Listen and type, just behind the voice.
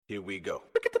Here we go.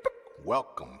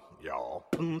 Welcome, y'all.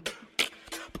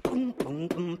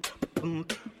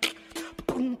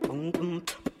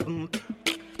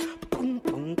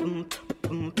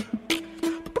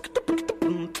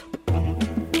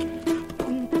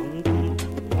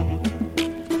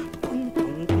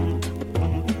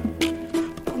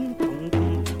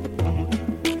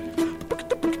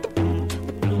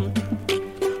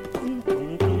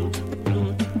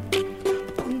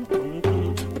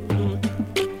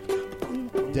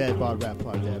 Dad Bod Rap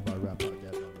Pod, Dad Bod Rap Pod,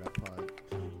 Dad Bod Rap Pod.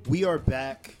 We are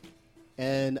back,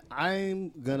 and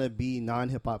I'm gonna be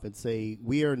non-hip-hop and say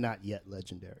we are not yet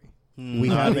legendary. We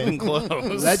Not haven't. even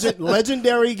close.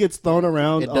 Legendary gets thrown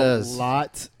around It a does.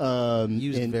 lot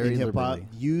Used in very hip-hop. liberally.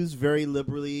 Used very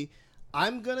liberally.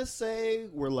 I'm gonna say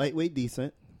we're lightweight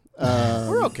decent.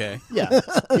 We're okay.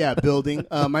 Yeah, building.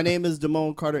 My name is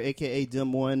Damone Carter, a.k.a.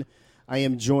 Dim One. I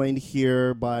am joined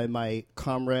here by my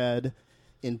comrade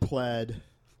in plaid,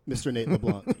 Mr. Nate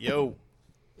LeBlanc. Yo.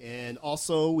 And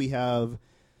also we have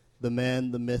the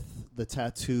man, the myth, the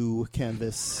tattoo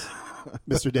canvas,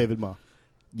 Mr. David Ma.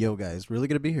 Yo, guys, really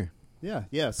good to be here.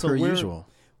 Yeah. So Per we're, usual.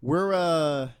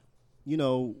 We're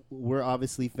we're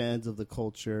obviously fans of the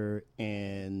culture,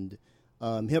 and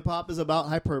hip hop is about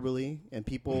hyperbole and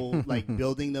people like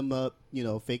building them up,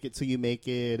 fake it till you make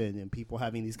it, and people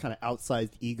having these kind of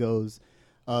outsized egos.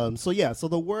 So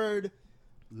the word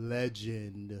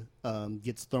legend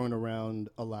gets thrown around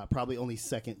a lot, probably only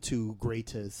second to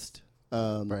greatest.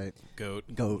 Right.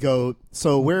 Goat.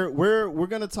 So we're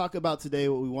gonna talk about today.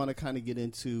 What we want to kind of get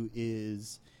into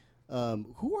is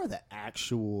who are the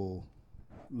actual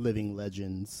living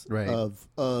legends Right.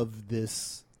 of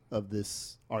this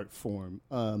art form.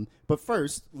 But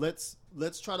first, let's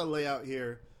try to lay out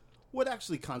here what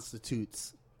actually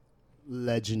constitutes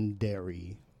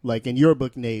legendary. Like in your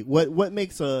book, Nate, what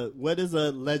is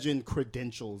a legend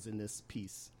credentials in this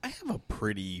piece? I have a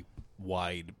pretty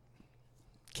wide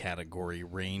category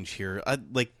range here.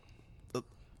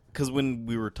 Because when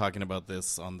we were talking about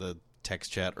this on the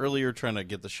text chat earlier, trying to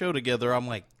get the show together, I'm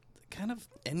like, kind of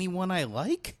anyone I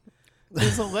like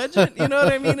is a legend. You know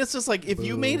what I mean? It's just like if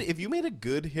you made a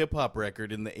good hip hop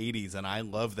record in the '80s, and I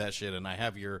love that shit, and I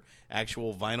have your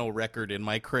actual vinyl record in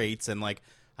my crates, and like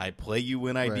I play you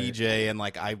when I Right. DJ, and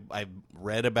like I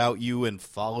read about you and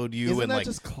followed you, Isn't and that like.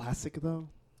 just classic though?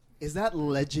 Is that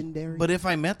legendary? But if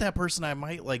I met that person, I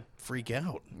might like freak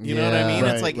out. You know what I mean?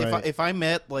 Right, It's like right. if I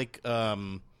met like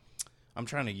I'm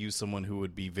trying to use someone who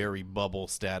would be very bubble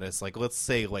status. Like let's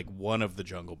say like one of the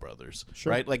Jungle Brothers,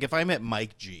 Sure. right? Like if I met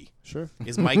Mike G, Sure.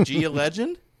 is Mike G a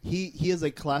legend? He is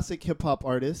a classic hip hop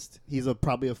artist. He's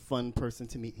probably a fun person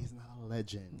to meet. He's not a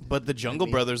legend. But the Jungle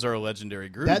Brothers are a legendary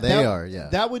group. They are, yeah.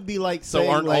 That would be like so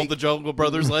saying, aren't all like, the Jungle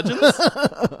Brothers legends?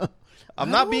 I'm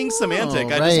not being semantic.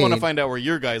 I just want to right. find out where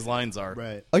your guys' lines are.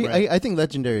 right? Oh, right. I think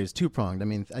legendary is two pronged. I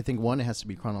mean, I think one, it has to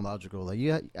be chronological. Like,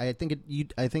 I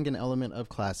think an element of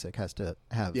classic has to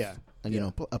have,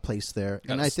 a place there.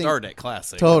 Gotta And I think start at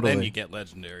classic, Totally. and then you get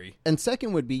legendary. And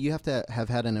second would be you have to have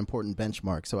had an important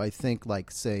benchmark. So I think,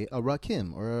 like, say, a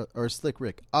Rakim or a Slick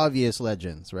Rick, obvious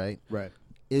legends, right? Right.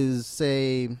 Is,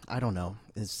 say, I don't know,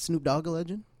 is Snoop Dogg a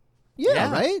legend? Yeah,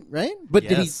 Yeah. right? But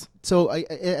did he? Yes. So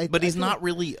I But he's feel not like-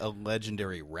 really a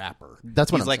legendary rapper.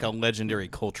 That's what he's I'm like saying. a legendary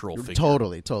cultural figure.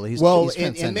 Totally. He's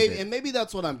and transcended it. maybe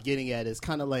that's what I'm getting at is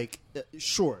kind of like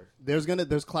sure there's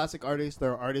classic artists,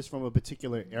 there are artists from a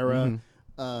particular era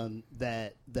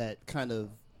that kind of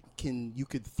you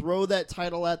could throw that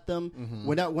title at them.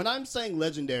 When I'm saying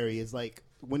legendary is like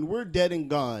when we're dead and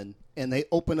gone and they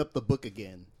open up the book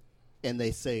again and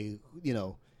they say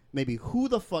maybe who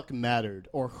the fuck mattered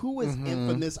or who was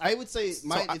infamous. I would say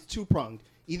it's two pronged.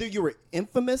 Either you were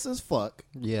infamous as fuck,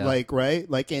 Yeah. like right,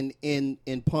 like in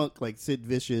punk, like Sid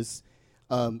Vicious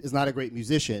is not a great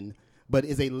musician, but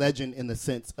is a legend in the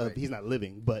sense of he's not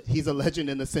living, but he's a legend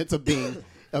in the sense of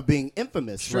being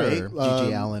infamous, Sure. right?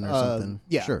 G.G. Allen or something.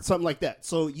 Yeah, Sure. something like that.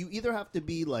 So you either have to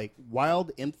be like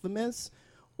wild infamous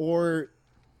or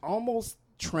almost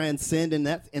transcend in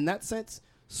that sense.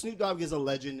 Snoop Dogg is a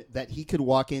legend that he could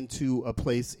walk into a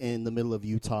place in the middle of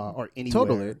Utah or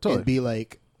anywhere Totally. and be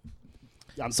like,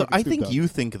 So taking I Snoop think Dogg. you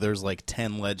think there's like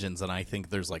 10 legends, and I think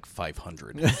there's like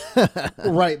 500.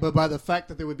 Right, but by the fact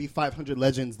that there would be 500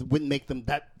 legends wouldn't make them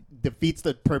that defeats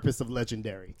the purpose of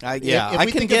legendary. I If can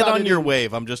we think get about on it your in-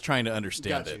 wave. I'm just trying to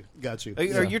understand it. Got you.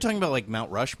 You're talking about like Mount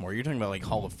Rushmore. You're talking about like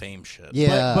Hall of Fame shit.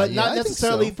 Yeah, but yeah, not I think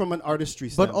necessarily so. from an artistry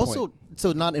But standpoint. also,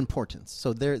 so not importance.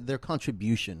 So their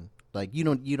contribution. Like you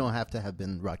don't have to have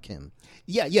been Rakim.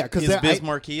 yeah, because Is Biz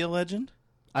Markie a legend?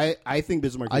 I think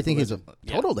Bismarck. I think he's legend. a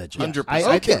total legend.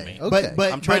 100% okay. for me. Okay.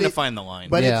 But I'm trying but to find the line.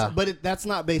 But Yeah. that's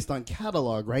not based on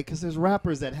catalog, right? Because there's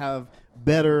rappers that have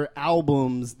better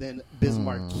albums than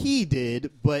Bismarck Key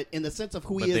did, but in the sense of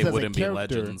who But he they is as wouldn't a be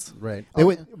character, legends. Right. They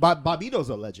would. Bobbito's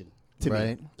a legend to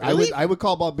Right. me. Really? I would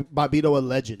call Bobbito a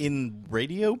legend. In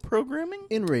radio programming?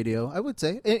 In radio, I would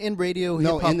say. In radio,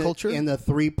 No, hip hop in the, culture. in the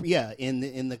three,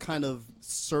 in the kind of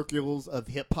circles of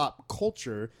hip hop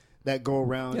culture that go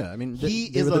around. yeah, I mean, he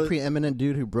they is were the a preeminent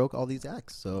dude who broke all these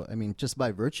acts. So, I mean, just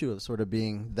by virtue of sort of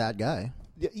being that guy.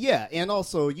 yeah, and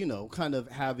also kind of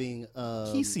having.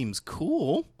 He seems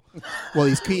cool. Well,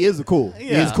 he is a cool.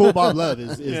 Yeah. He's cool. Bob Love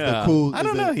is the cool. I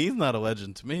don't is know. the- He's not a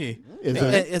legend to me. Is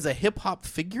As a- a hip hop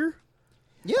figure?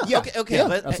 Yeah. Yeah. Okay, Yeah,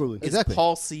 but absolutely. Is Exactly.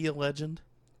 Paul C a legend?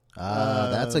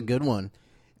 That's a good one.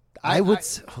 I would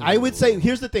say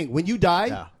here's the thing: when you die,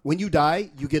 Yeah.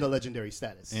 you get a legendary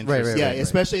status. Interesting. Right, yeah, right.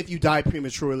 especially if you die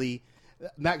prematurely.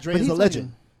 Mac Dre But is a he's legend.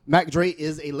 not- Mac Dre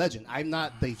is a legend. I'm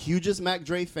not the hugest Mac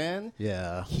Dre fan.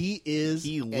 Yeah. He is.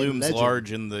 He a looms legend.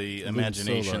 large in the so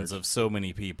imaginations large. of so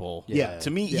many people. Yeah. To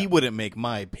me, Yeah. he wouldn't make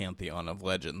my pantheon of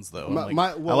legends, though.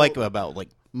 My- I well- like about like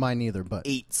Mine either, but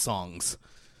 8 songs.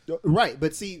 Right,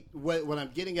 but see what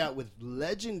I'm getting at with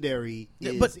legendary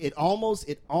is but- it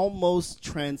almost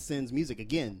transcends music.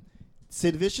 Again,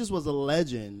 Sid Vicious was a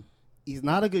legend. He's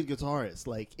not a good guitarist.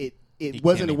 Like it can't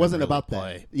wasn't even really about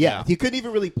play. that. Yeah, Yeah. he couldn't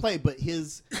even really play, but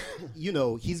his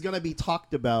he's going to be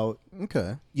talked about,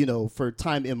 okay. for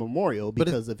time immemorial But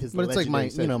because of his But it's like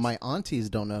legendary my aunties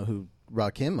don't know who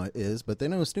Rakim is, but they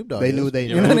know who Snoop Dogg They is. knew You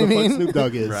knew know who what the I fuck mean? Snoop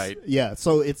Dogg is. Right. Yeah,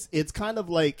 so it's kind of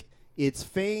like it's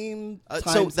fame So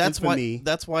times that's infamy. why.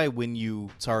 That's why when you.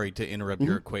 Sorry to interrupt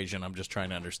your equation. I'm just trying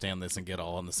to understand this and get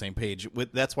all on the same page.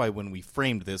 That's why when we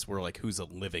framed this, we're like, "Who's a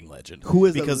living legend? Who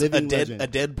is a because living dead legend? a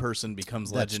dead person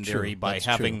becomes That's legendary true. by That's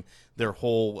having true. their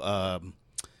whole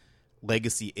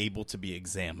legacy able to be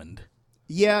examined."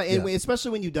 Yeah, and Yeah.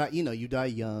 especially when you die, you die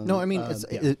young. No, I mean,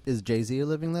 yeah. is Jay-Z a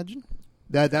living legend?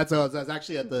 That's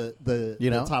actually at the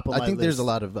top of my I think list. there's a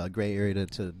lot of gray area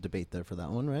to debate there for that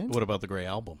one, right? What about the Gray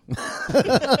Album?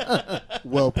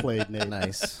 Well played, Nate.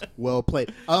 Nice. Well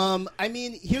played. I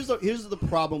mean, here's the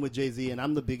problem with Jay-Z, and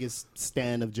I'm the biggest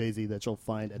stan of Jay-Z that you'll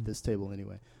find at this table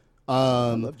anyway.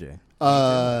 I love Jay.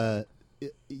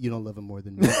 You don't love him more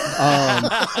than me.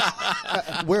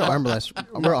 We're arm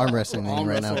wrestling Arm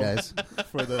right now, wrestle. guys.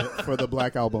 for the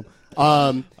Black Album.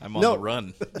 I'm on No. the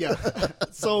run. Yeah.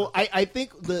 So I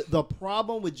think the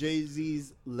problem with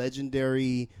Jay-Z's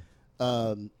legendary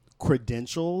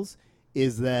credentials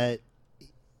is that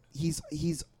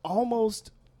he's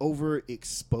almost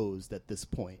overexposed at this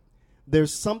point.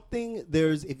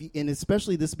 And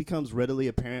especially this becomes readily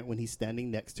apparent when he's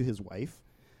standing next to his wife,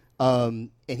 and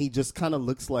he just kind of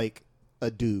looks like a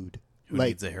dude. Who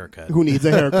needs a haircut? Who needs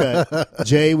a haircut?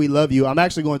 Jay, we love you. I'm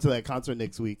actually going to that concert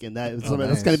next week, and that's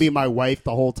nice. going to be my wife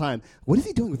the whole time. What is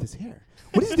he doing with his hair?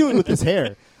 What is he doing with his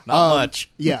hair? Not much.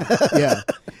 Yeah, yeah.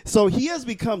 So he has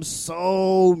become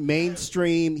so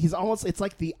mainstream. It's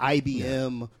like the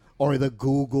IBM or the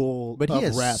Google But he of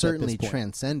has rap certainly at this point.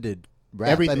 transcended rap.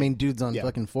 Everything. I mean, dudes on Yeah.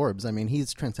 fucking Forbes. I mean,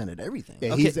 he's transcended everything.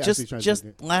 Yeah, Okay, he's actually just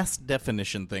transcended. last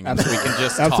definition thing. So we can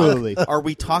just Absolutely. talk. Are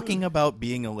we talking about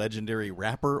being a legendary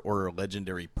rapper or a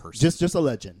legendary person? Just a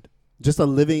legend. Just a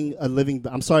living.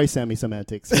 I'm sorry, Sammy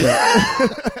Semantics.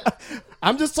 but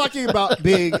I'm just talking about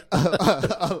being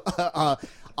a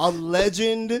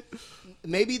legend.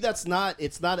 Maybe it's not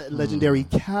a legendary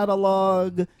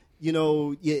catalog.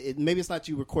 Maybe it's not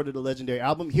you recorded a legendary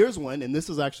album. Here's one, and this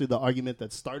is actually the argument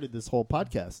that started this whole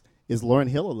podcast. Is Lauryn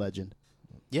Hill a legend?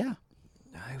 yeah.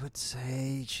 I would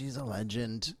say she's a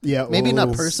legend. Yeah, maybe not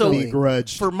oh, personally.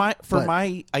 begrudged. For But-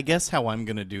 my, I guess how I'm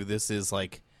going to do this is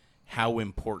like, how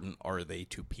important are they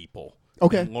to people?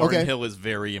 Okay, And Lauryn okay. Hill is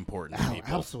very important to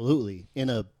people. Absolutely, in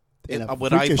a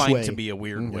What I freakish find way. to be a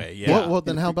weird way. Yeah. Well,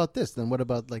 then how about this? Then what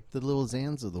about like the little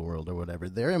Zans of the world or whatever?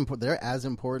 They're as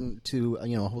important to a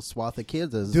whole swath of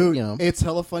kids as Dude, you know. it's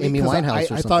hella funny. Amy 'cause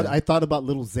Winehouse or I something. thought about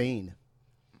Little Zane.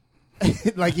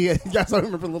 Like you guys don't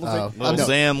remember Little Zane? Lil No.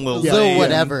 Xan, Lil Yeah. Lil Zane.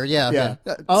 whatever, yeah. Yeah.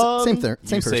 Same thing. You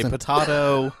Same say person.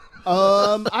 potato.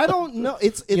 I don't know.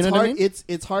 It's You know what I hard. mean?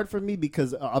 It's hard for me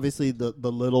because obviously the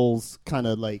littles kind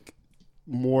of like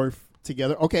morph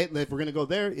together. Okay, if we're gonna go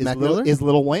there, Mac Miller? is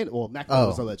Lil Wayne? Well, Mac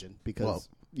Miller's Oh. a legend because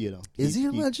Well. Is he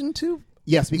a legend too?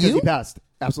 Yes, because You? he passed.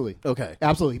 Absolutely. Okay.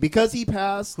 Absolutely, because he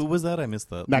passed. Who was that? I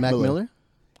missed that. Mac Miller.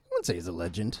 I wouldn't say he's a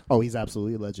legend. Oh, he's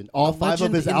absolutely a legend. All A 5 of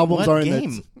legend his in albums what are in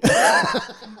game?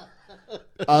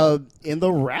 in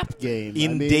the rap game.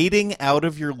 In I mean, dating out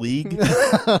of your league,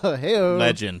 Hey,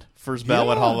 legend, first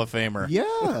ballot Yeah. Hall of Famer.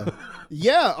 Yeah.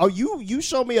 Yeah. Oh, you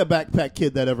show me a backpack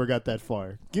kid that ever got that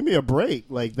far. Give me a break.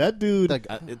 Like that dude. Like,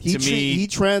 he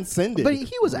transcended. but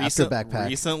he was after backpack.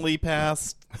 Recently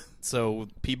passed, so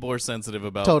people are sensitive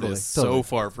about Totally, this. totally. So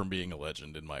far from being a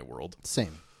legend in my world.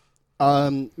 Same.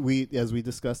 As we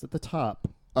discussed at the top,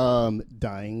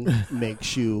 dying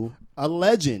makes you a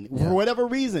legend for whatever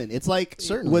reason. It's like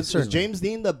Certainly, was certainly. James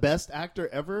Dean the best actor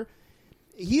ever?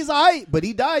 He's but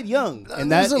he died young,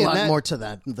 and There's that, a and lot that, more to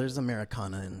that. There's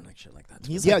Americana and like shit like that.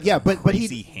 He's but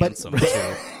crazy he handsome too.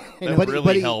 That but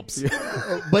really he- helps.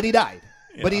 but he died.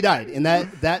 But he died, and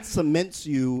that cements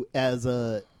you as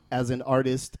an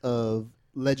artist of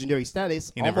legendary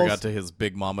status. He never got almost- to his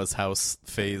Big Mama's house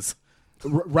phase.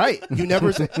 Right. You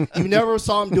never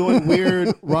saw him doing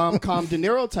weird rom-com De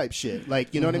Niro type shit.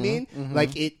 Like, you know what I mean? Like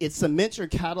it cements your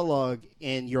catalog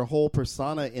and your whole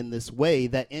persona in this way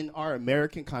that in our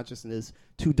American consciousness,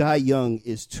 to die young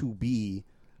is to be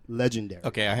legendary.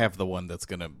 Okay, I have the one that's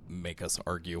gonna make us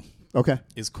argue. Okay.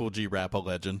 Is Cool G Rap a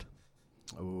legend?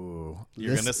 Ooh.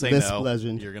 You're gonna say this no.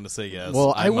 legend. You're gonna say yes.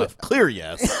 Well, I'm I would- a clear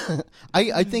yes.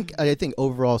 I think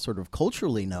overall, sort of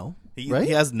culturally, no. Right?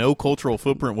 He has no cultural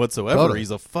footprint whatsoever. Totally.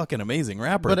 He's a fucking amazing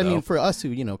rapper. But I though. mean, for us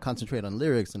who concentrate on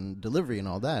lyrics and delivery and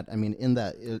all that, I mean, in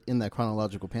that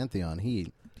chronological pantheon,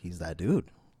 he's that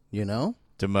dude. You know,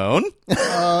 Damone?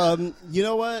 You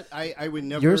know what? I would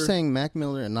never. you're saying Mac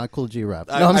Miller and not Cool G Rap.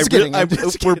 No, I- I'm I just re- kidding. I- I'm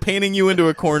just we're painting you into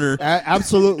a corner.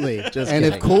 Absolutely. Just and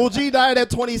if kidding. Cool G died at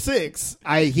 26,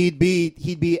 he'd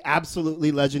be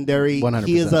absolutely legendary. 100%.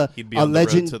 He is He'd be a on the road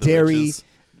to the legendary. riches.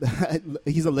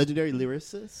 He's a legendary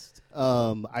lyricist.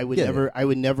 I would Yeah,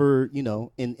 never, in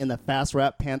the fast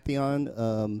rap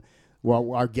pantheon.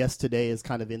 Well, our guest today is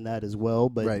kind of in that as well,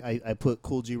 but Right. I put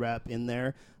Cool G Rap in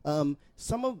there.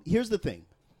 Here's the thing.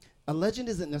 A legend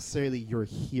isn't necessarily your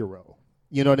hero.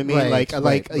 You know what I mean? Right, Like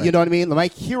right. you know what I mean?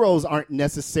 Like heroes aren't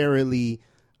necessarily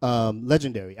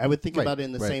legendary. I would think Right, about it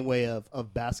in the right. same way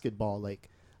of basketball. Like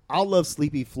I'll love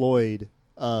Sleepy Floyd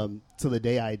till the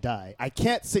day I die. I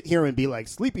can't sit here and be like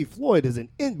Sleepy Floyd is an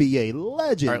NBA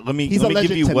legend. All right, let me He's a give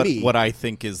legend you to what, me. what I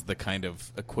think is the kind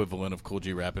of equivalent of Cool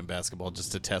G Rap in basketball,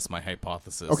 just to test my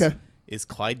hypothesis. Okay. Is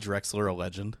Clyde Drexler a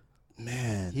legend?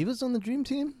 Man, He was on the Dream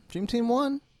Team. Dream Team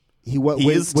won. He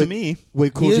is to me.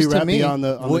 Would Cool He G is to Rap be me. on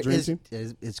the What Dream is- Team?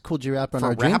 Is Cool G Rap on For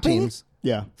our Dream rapping? Teams?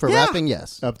 Yeah, For Yeah. rapping,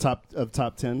 yes. of top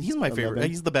 10. He's my favorite. 11.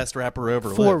 He's the best rapper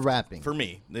ever For lived. rapping. For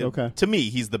me. Okay. To me,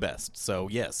 he's the best. So,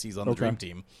 yes, he's on the Okay. Dream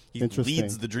Team. He Interesting.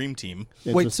 leads the Dream Team.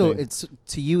 Wait, so Interesting.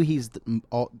 it's to you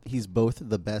he's both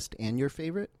the best and your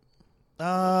favorite? You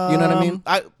know what I mean?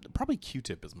 Probably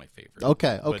Q-Tip is my favorite.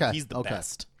 Okay, but okay. he's the okay.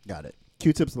 best. Got it.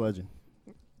 Q-Tip's a legend.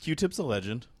 Q-Tip's a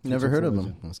legend. Never Q-Tip's heard a of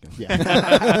legend. him. Let's go.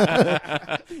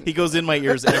 Yeah. He goes in my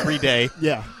ears every day.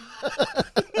 Yeah.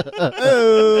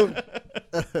 Oh.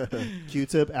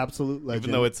 Q-Tip, absolute legend.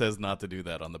 Even though it says not to do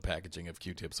that on the packaging of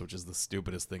Q-tips, which is the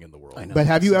stupidest thing in the world. I know. But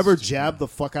have you This ever is- jabbed the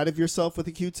fuck out of yourself with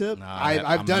a Q-tip? Nah, I've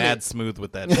I'm done mad it. smooth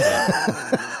with that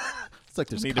shit. It's like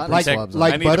there's I need to cotton protect, swabs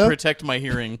like I need butter? to protect my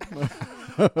hearing.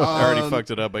 I already fucked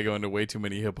it up by going to way too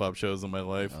many hip-hop shows in my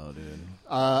life. Oh, dude.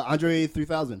 Andre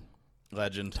 3000.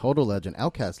 Legend. Total legend.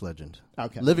 Outcast legend.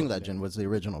 Outkast Living legend. legend was the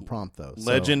original prompt, though. so-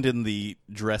 Legend in the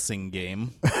dressing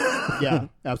game. Yeah,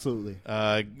 absolutely.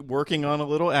 Working on a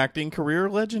little acting career.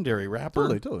 Legendary rapper.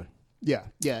 Totally. Yeah,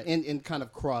 and kind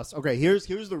of cross. Okay, here's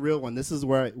the real one. This is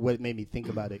what made me think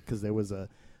about it, because there was a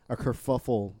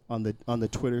kerfuffle on the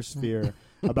Twitter sphere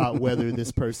about whether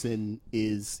this person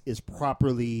is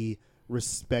properly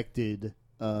respected,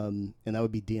 and that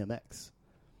would be DMX.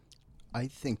 I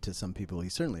think to some people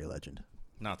he's certainly a legend.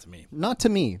 Not to me. Not to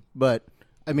me, but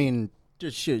I mean,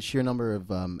 just sheer number of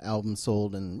albums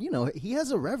sold, and he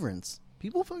has a reverence.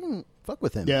 People fucking fuck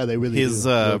with him. Yeah, they really His do.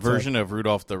 Yeah, it's version of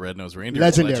Rudolph the Red-Nosed Reindeer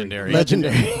Legendary. is legendary.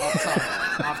 legendary.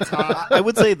 off top. I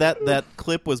would say that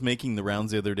clip was making the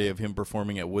rounds the other day of him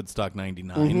performing at Woodstock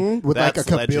 '99. With like That's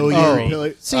a legendary.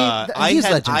 Kabillion. See, I he's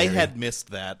had legendary. I had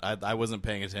missed that. I wasn't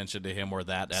paying attention to him or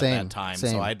that at Same, that time,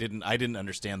 same. so I didn't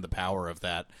understand the power of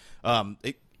that.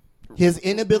 His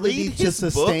inability Read to his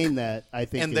sustain book that, I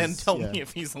think, and then is- tell yeah. me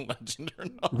if he's a legend or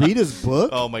not. Read his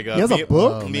book. Oh my god, he has a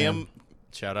book.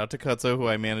 Shout out to Kutzo, who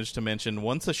I managed to mention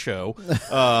once a show.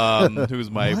 Who's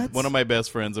one of my best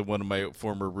friends and one of my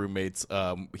former roommates.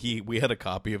 We had a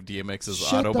copy of DMX's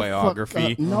Shut the autobiography,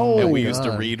 fuck up. No. and we Oh, used to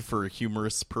God. read for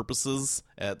humorous purposes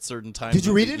at certain times. Did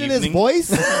you of read the it in his evening.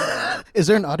 voice? Is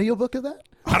there an audiobook of that?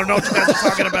 I don't know what you guys are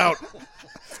talking about.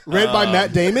 Read by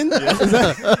Matt Damon? Is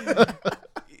that-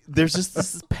 There's just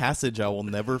this passage I will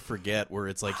never forget where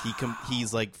it's like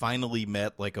he's like finally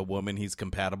met like a woman he's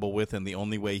compatible with, and the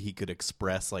only way he could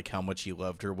express like how much he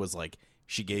loved her was like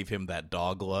she gave him that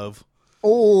dog love.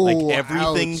 Oh, like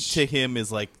everything ouch. to him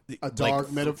is like A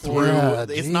dog metaphor. Yeah,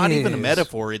 it's not even a jeez.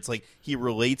 metaphor. It's like he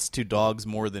relates to dogs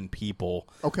more than people.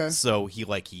 Okay. So he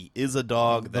is a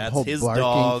dog. The That's whole his barking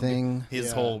dog. thing. His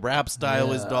Yeah. whole rap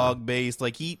style is Yeah. dog based.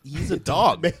 Like he's a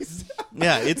dog. Base.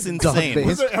 Yeah, it's insane. Dog-based.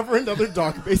 Was there ever another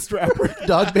dog-based rapper?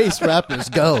 Dog-based rappers,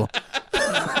 go.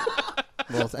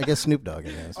 Well, I guess Snoop Dogg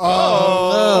it is.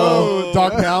 Oh,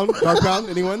 Dog Pound,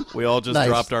 anyone? We all just Nice.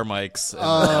 dropped our mics.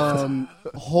 And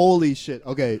Holy shit.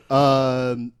 Okay.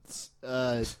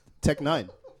 Tech Nine.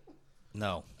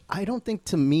 no. I don't think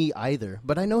to me either,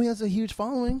 but I know he has a huge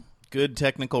following. Good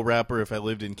technical rapper. If I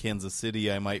lived in Kansas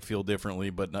City, I might feel differently,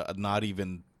 but not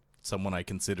even someone I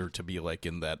consider to be like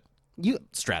in that You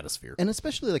stratosphere. and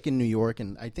especially like in New York,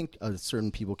 and I think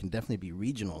certain people can definitely be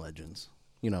regional legends.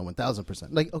 1,000%.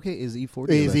 Like, okay, is E40?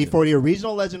 a Is legend? E40 a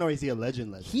regional legend or is he a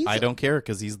legend? He's I a- don't care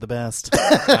because he's the best.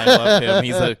 I love him.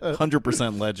 He's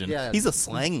 100% legend. Yeah. He's a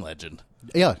slang legend.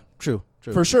 Yeah, true.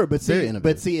 For sure, but Very see,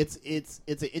 innovative.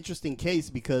 it's an interesting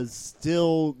case because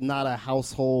still not a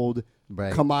household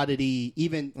Right. commodity,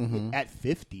 even at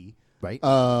 50. Right.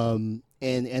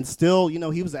 And still,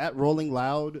 he was at Rolling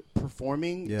Loud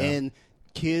performing, Yeah. and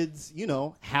kids,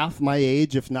 half my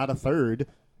age, if not a third,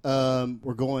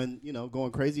 were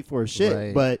going crazy for his shit.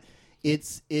 Right. But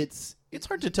it's It's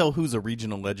hard to tell who's a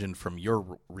regional legend from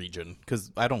your region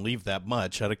because I don't leave that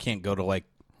much. I can't go to like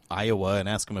Iowa and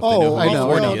ask them if they know who I know.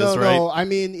 E40 is, right? No. I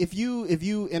mean, if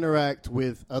you interact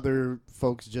with other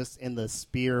folks just in the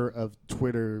sphere of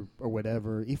Twitter or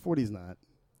whatever, E40's not.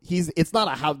 It's not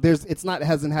it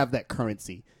hasn't have that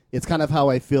currency. It's kind of how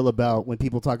I feel about when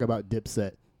people talk about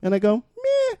Dipset, and I go,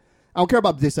 meh. I don't care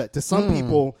about Dipset. To some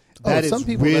people, that is some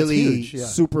people, that's really huge, yeah.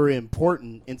 super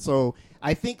important, and so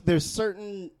I think there's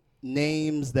certain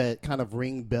names that kind of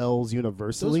ring bells those are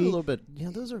universally. a little bit. Yeah,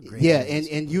 those are great. Yeah, names.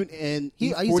 and I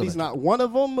used to E40's like not one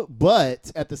of them,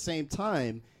 but at the same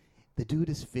time, the dude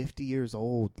is 50 years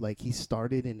old. Like, he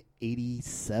started in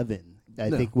 87, I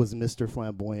think was Mr.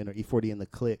 Flamboyant or E40 in the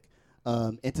Click.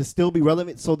 And to still be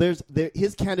relevant, so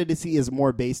his candidacy is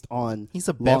more based on He's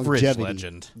a beverage longevity.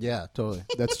 legend. Yeah, totally.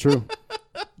 That's true.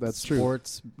 That's true.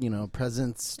 Sports,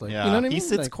 presence. Like, Yeah, you know what I mean? he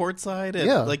sits Like, courtside at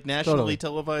Yeah, like nationally totally.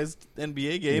 televised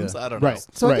NBA games. Yeah. I don't know. Right.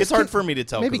 So Right. It's hard for me to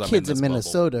tell. Maybe 'cause I'm kids in in this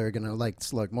Minnesota are gonna like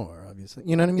Slug more, obviously.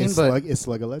 You know what I mean? Is But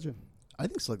Slug a legend? I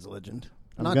think Slug's a legend.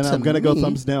 I'm gonna go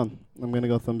thumbs down. I'm gonna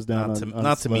go thumbs down. Not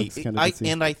on to me. Slug's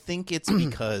candidacy. I think it's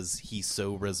because he's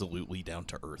so resolutely down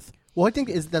to earth. Well, I think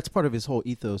that's part of his whole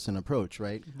ethos and approach,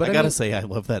 right? But I gotta mean, say, I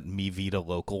love that Mi Vida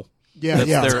local. Yeah, That's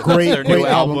yeah, their, it's great, that's their great new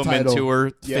album and title.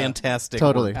 tour. Yeah. Fantastic.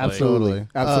 Totally. wordplay. Absolutely,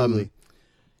 absolutely.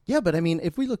 yeah, but I mean,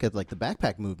 if we look at like the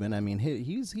backpack movement, I mean,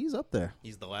 he's up there,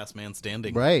 He's the last man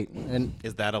standing. right? And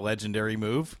Is that a legendary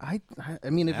move? I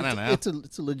mean, if I don't know.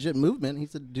 it's a legit movement.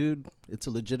 He's a dude. It's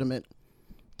a legitimate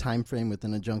time frame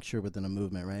within a juncture within a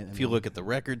movement, right? If you look at the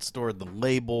record store, the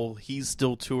label, he's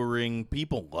still touring.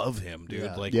 People love him, dude.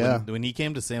 Yeah. Like Yeah. when he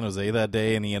came to San Jose that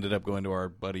day, and he ended up going to our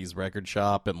buddy's record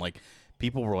shop, and like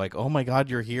people were like, "Oh my God,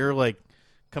 you're here! Like,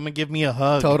 come and give me a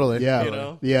hug." totally, Yeah, You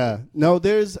know? yeah. No,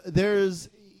 there's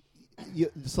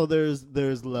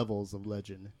levels of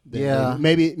legend. Yeah.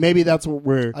 maybe that's what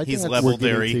we're. I think He's that's- we're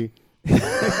legendary. getting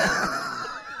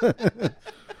to.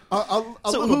 a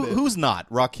So little bit. who's not?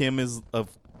 Rakim is a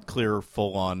clear,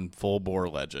 full bore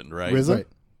legend, right? RZA? Right.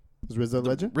 Is RZA a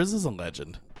legend? RZA's a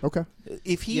legend. Okay.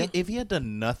 If he had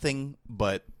done nothing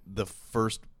but the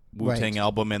first Wu-Tang Right.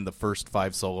 album and the first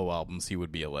 5 solo albums, he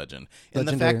would be a legend. And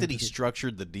the Legendary. fact that he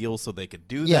structured the deal so they could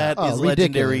do Yeah. that is Oh,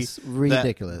 legendary. ridiculous.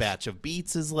 Ridiculous. That Batch of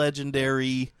Beats is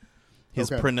legendary. His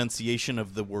Okay. pronunciation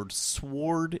of the word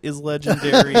sword is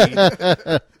legendary.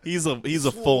 he's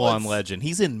a full on legend.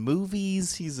 He's in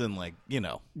movies. He's in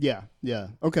Yeah. Yeah.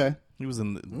 Okay. he was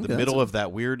in the Okay. middle of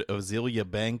that weird Azealia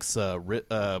Banks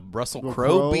Russell Crowe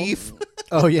Crowe. beef.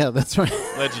 Oh yeah, that's right.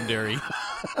 Legendary.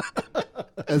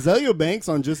 Azalea Banks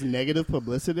on just negative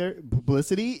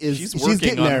publicity is She's she's working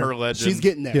getting on there. her legend. She's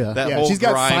getting there. Yeah. That whole she's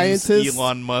got Grimes, scientists.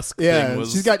 Elon Musk Yeah, thing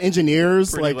was she's got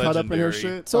engineers pretty like caught up in her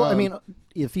legendary. shit. So I mean,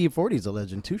 if E40 is a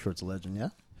legend, Too Short's a legend. Yeah,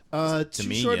 To Too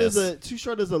me, Short yes. Too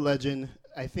Short is a legend.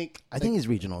 I think he's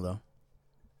regional though.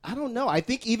 I don't know. I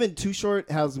think even Too Short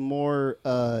has more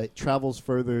travels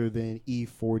further than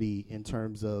E40 in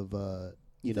terms of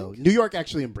New York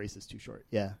actually embraces Too Short.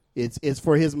 Yeah, it's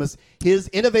for his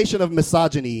innovation of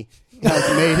misogyny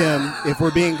has made him. If we're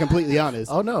being completely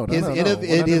honest, Oh, no, his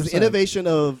 100%. innovation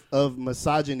of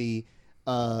misogyny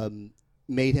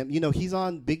made him. He's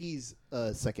on Biggie's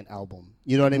a second album.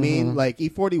 You know what I mean? Like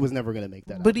E40 was never going to make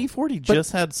that. But album. E40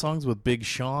 just had songs with Big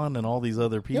Sean and all these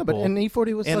other people. Yeah, but and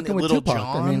E40 was and fucking with Little Tupac.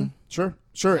 John. I mean, Sure.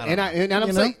 I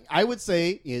I'm saying, I would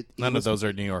say None of those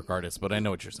are New York artists, but I know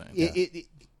what you're saying.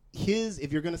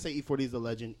 If you're going to say E40 is a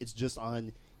legend, it's just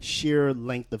on sheer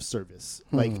length of service.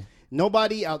 Like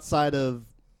nobody outside of,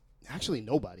 actually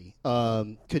nobody,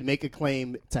 could make a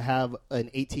claim to have an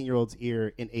 18-year-old's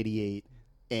ear in 88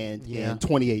 and in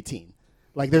 2018.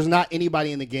 Like there's not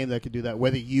anybody in the game that could do that,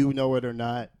 whether you know it or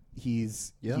not.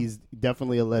 He's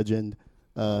definitely a legend.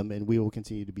 And we will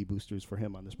continue to be boosters for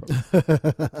him on this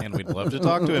program. And we'd love to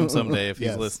talk to him someday if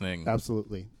he's listening.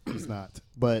 Absolutely. He's not.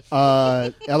 But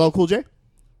LL Cool J?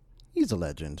 he's a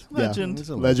legend. Legend. He's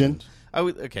a Legend.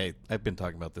 I've been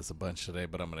talking about this a bunch today,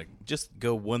 but I'm going to just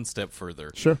go one step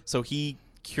further. Sure. So he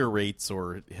curates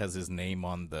or has his name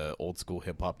on the Old School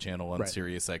Hip Hop channel on Right.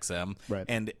 Sirius XM. Right.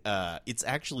 And it's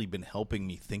actually been helping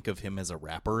me think of him as a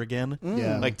rapper again.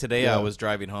 Yeah. Like today Yeah. I was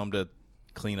driving home to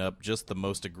clean up just the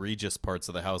most egregious parts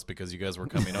of the house because you guys were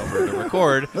coming over to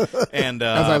record. And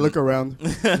As I look around.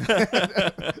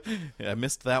 I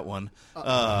missed that one.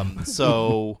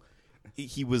 So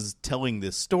he was telling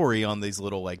this story on these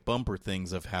little like bumper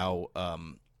things of how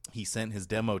he sent his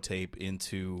demo tape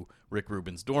into Rick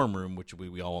Rubin's dorm room, which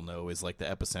we all know is like the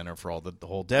epicenter for all the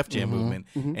whole Def Jam movement.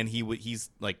 And he's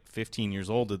like 15 years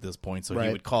old at this point, so he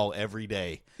Right. would call every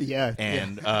day. Yeah.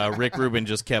 And Rick Rubin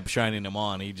just kept shining him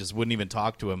on. He just wouldn't even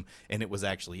talk to him. And it was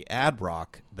actually Ad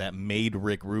Rock that made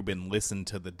Rick Rubin listen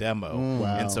to the demo.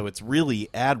 Wow. And so it's really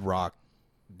Ad Rock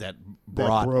that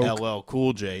brought broke. LL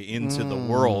Cool J into the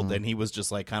world. And he was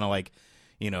just like kind of like,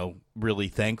 really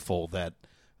thankful that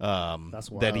That's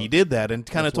wild. that he did that and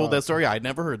kind of That's told wild. that story. I'd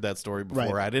never heard that story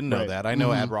before. Right. I didn't know Right. that. I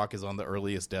know Ad Rock is on the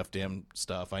earliest Def Jam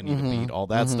stuff. I Need a Beat, all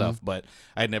that stuff, but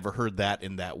I'd never heard that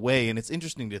in that way. And it's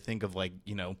interesting to think of like,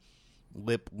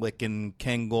 lip licking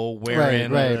Kangol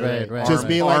wearing Right. Just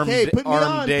being like, hey, put me arm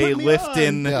on, day put me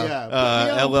lifting on. Yeah, put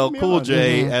me on, LL put me Cool on.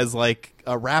 J as like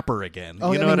a rapper again.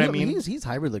 Oh, you know what I he- mean? He's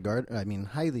highly regarded.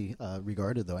 Highly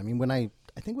regarded though. I mean, when I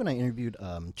interviewed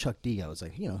Chuck D, I was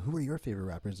like, who are your favorite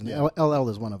rappers? And Yeah. LL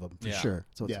is one of them for Yeah. sure.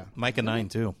 So it's Yeah. Micah 9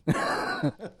 too.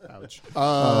 Ouch.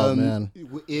 Oh, man.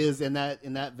 Is in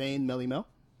that vein Melly Mel?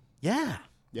 Yeah.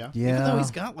 Yeah. yeah, Even though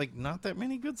he's got like not that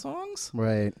many good songs.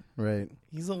 right.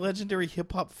 He's a legendary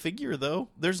hip hop figure, though.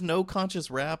 There's no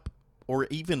conscious rap or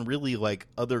even really like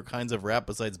other kinds of rap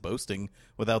besides boasting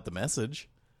without the message.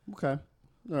 Okay.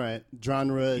 All right.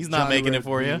 Genre. He's not making it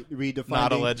for you. Redefining.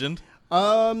 Not a legend.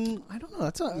 I don't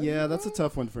know. That's a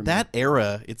tough one for me. That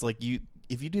era, it's like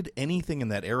if you did anything in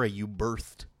that era, you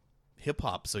birthed hip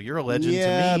hop. So you're a legend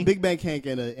yeah, to me. Big Bang Hank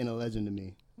ain't a legend to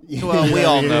me. Well, we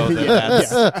all know that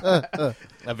Yeah. that's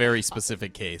a very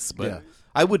specific case, but Yeah.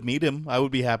 I would meet him. I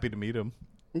would be happy to meet him.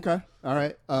 Okay. All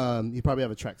right. You probably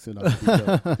have a tracksuit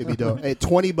on. It'd be dope. Hey,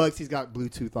 $20, he's got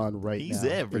Bluetooth on right He's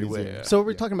now. everywhere. So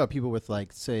we're talking about people with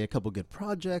like, say, a couple good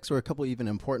projects or a couple even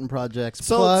important projects.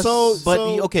 So- plus, so- But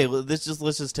okay, let's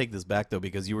just take this back though,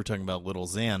 because you were talking about Little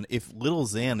Xan. If Little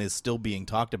Xan is still being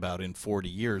talked about in 40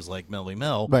 years, like Melly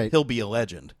Mel, Right. he'll be a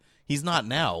legend. He's not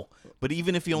now, but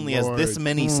even if he only has this Lord.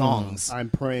 many songs, I'm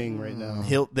praying right now.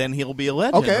 he'll be a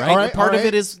legend. Okay, right? all right, Part all of right.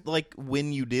 it is like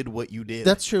when you did what you did.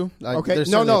 that's true. Okay. There's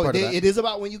No, certainly a no. part of that. It is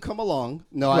about when you come along.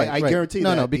 No, Right, I right. guarantee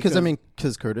that. No,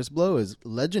 because Curtis Blow is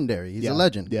legendary. He's Yeah, a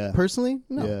legend. yeah. Personally,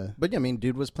 no. Yeah. But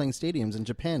dude was playing stadiums in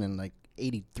Japan in like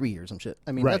 '83 or some shit.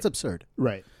 I mean, Right. that's absurd.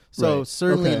 Right. So right.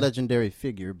 certainly Okay. a legendary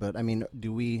figure. But I mean,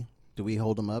 do we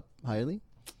hold him up highly?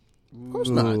 Of course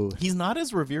Ooh. not. He's not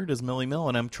as revered as Melly Mel,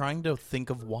 and I'm trying to think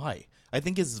of why. I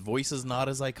think his voice is not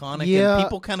as iconic, Yeah. and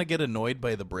people kind of get annoyed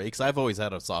by the breaks. I've always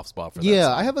had a soft spot for that. Yeah,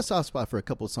 song. I have a soft spot for a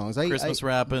couple songs. Christmas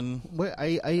rapping.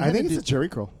 I think it's a Jerry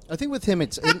curl. I think with him,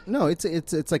 it's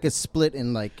like a split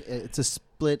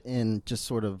in just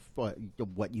sort of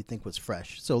what you think was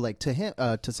fresh. So like to him,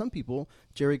 to some people,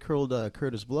 Jerry curled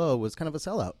Curtis Blow was kind of a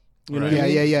sellout. You know Right. what I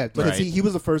mean? Yeah. Because Right. he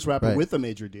was the first rapper Right. with a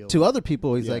major deal. To other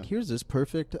people, he's Yeah. like, here's this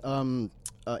perfect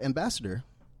ambassador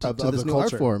to Of this the new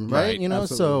culture. art form, right? Right. You know,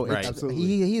 Absolutely. so Right. it's, Absolutely.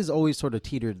 he has always sort of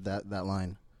teetered that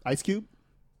line. Ice Cube.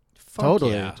 Fuck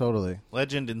Totally, yeah. totally.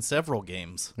 Legend in several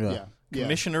games. Yeah. Yeah.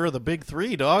 Commissioner of the Big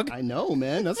Three, dog. I know,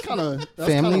 man. That's kind of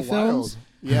Family wild. films?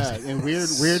 Yeah, and weird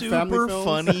Super family films.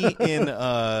 funny in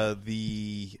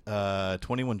the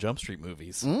 21 Jump Street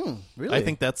movies. Really? I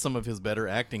think that's some of his better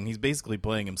acting. He's basically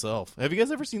playing himself. Have you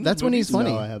guys ever seen those That's when he's movies?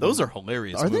 funny. No, I haven't. Those are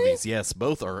hilarious Are they? movies. Yes,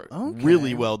 both are Okay.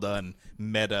 really well done.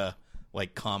 Meta,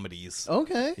 like comedies.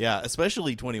 Okay. Yeah,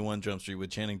 especially 21 Jump Street with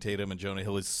Channing Tatum and Jonah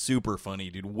Hill is super funny,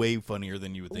 dude. Way funnier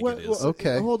than you would think it is.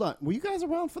 Okay. Hold on. Were you guys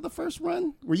around for the first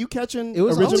run? Were you catching It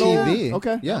was original? on TV.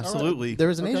 Okay. Yeah, Absolutely. There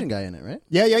was an Asian guy in it, right?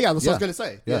 Yeah. That's what I Yeah. was gonna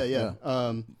say. Yeah.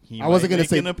 Yeah. He I wasn't might gonna make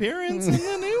say. an appearance in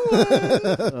the new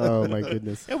one. Oh my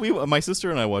goodness. Yeah, my sister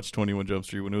and I watched 21 Jump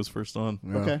Street when it was first on.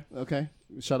 Okay.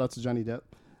 Shout out to Johnny Depp.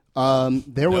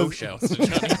 There No was shouts to Johnny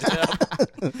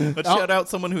Depp. But shout out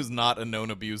someone who's not a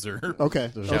known abuser.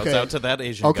 okay. Shouts okay. out to that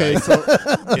Asian Okay. guy.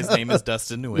 So His name is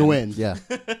Dustin Nguyen. Nguyen. Yeah.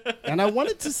 And I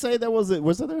wanted to say there was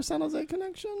there a San Jose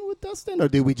connection with Dustin, or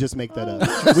did we just make that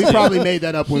up? We probably made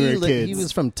that up when we were kids. He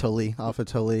was from Tully, off of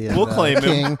Tully. And, We'll claim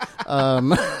him. King.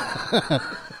 Um,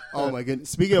 Oh my goodness!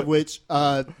 Speaking of which,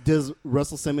 does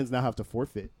Russell Simmons now have to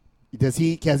forfeit? Has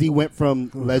he went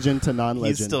from legend to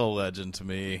non-legend? He's still a legend to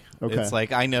me. Okay. It's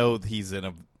like I know he's in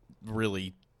a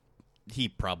really he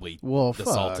probably Well,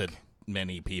 assaulted fuck.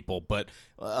 many people, but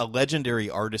a legendary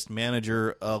artist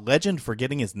manager, a legend for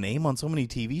getting his name on so many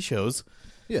TV shows.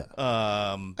 yeah. The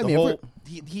I mean, whole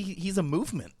he's a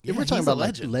movement. If Yeah, we're talking he's a about like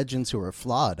legend. legends who are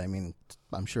flawed, I mean,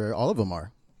 I'm sure all of them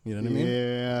are. You know what I mean?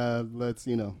 Yeah, let's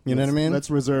You know what I mean?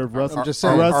 Let's reserve Russ. I'm just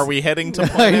Are, saying. are we heading to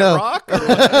Planet know. Rock? Or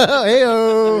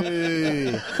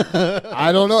Heyo.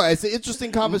 I don't know. It's an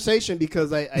interesting conversation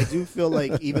because I do feel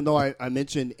like even though I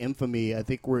mentioned infamy, I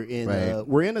think we're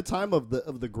in a time of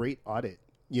the great audit.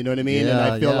 You know what I mean? And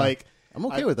I feel like I'm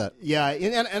okay with that. Yeah,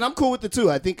 and I'm cool with it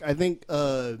too. I think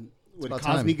when about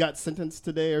Cosby time. got sentenced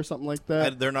today or something like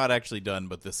that. They're not actually done,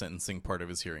 but the sentencing part of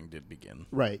his hearing did begin.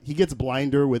 Right. He gets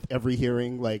blinder with every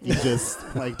hearing. Like he just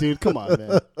like, dude, come on,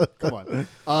 man. Come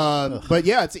on. But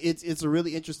yeah, it's a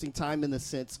really interesting time in the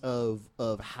sense of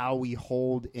how we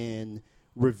hold and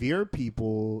revere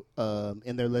people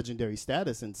in their legendary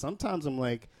status. And sometimes I'm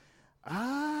like,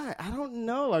 I don't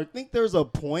know. I think there's a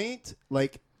point.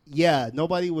 Like, yeah,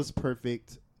 nobody was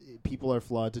perfect. People are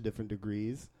flawed to different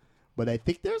degrees. But I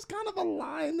think there's kind of a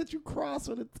line that you cross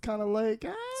when it's kind of like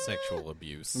Sexual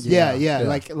abuse. Yeah, Yeah.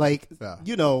 like Yeah.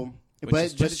 you know, Which but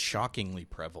is just shockingly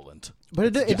prevalent.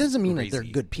 But it doesn't mean that they're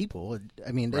crazy. good people.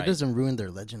 I mean, that Right. doesn't ruin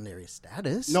their legendary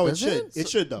status. no, it does should. It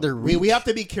should though. Their We reach. have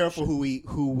to be careful who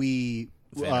we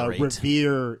Venerate.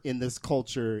 revere in this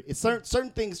culture. It's certain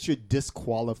things should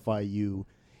disqualify you.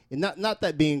 And not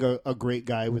that being a great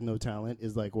guy with no talent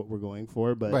is like what we're going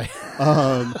for, but Right.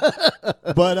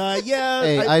 Yeah.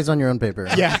 Hey, eyes on your own paper.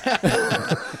 Yeah.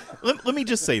 Let me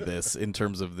just say this in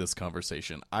terms of this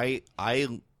conversation. I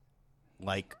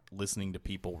like listening to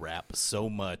people rap so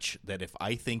much that if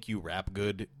I think you rap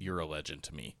good, you're a legend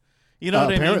to me. You know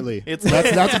what apparently, I mean? It's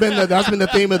that's been the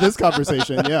theme of this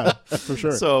conversation. Yeah, for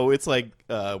sure. so it's like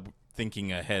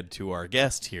thinking ahead to our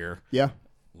guest here, Yeah.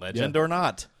 legend or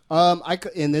not.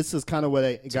 And this is kind of what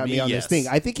got me me, on yes. this thing.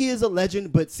 I think he is a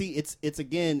legend, but see, it's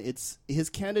his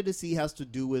candidacy has to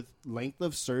do with length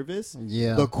of service,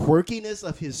 Yeah. the quirkiness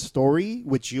of his story,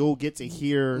 which you'll get to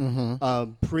hear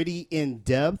pretty in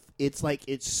depth. It's like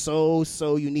it's so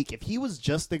unique. If he was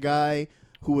just a guy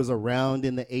who was around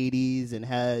in the 80s and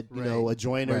had a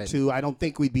joint or Right. two, I don't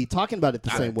think we'd be talking about it the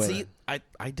same way. See,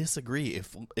 I disagree.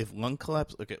 If lung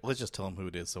collapse, okay, let's just tell him who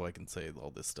it is so I can say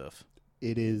all this stuff.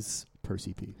 It is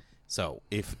Percy P. So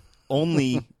if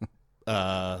only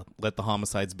Let the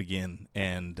Homicides Begin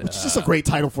and It's just a great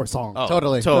title for a song. oh,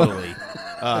 Totally.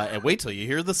 And wait till you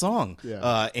hear the song.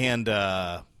 Yeah. And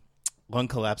lung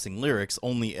collapsing lyrics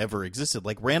only ever existed.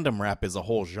 Like random rap is a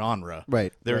whole genre.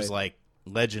 Right. There's Right. like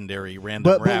legendary random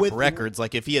But rap with- records.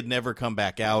 Like if he had never come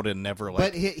back out and never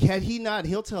like But had he not,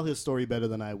 he'll tell his story better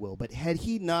than I will. But had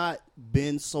he not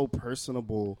been so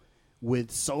personable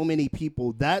with so many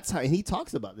people, that's how. And he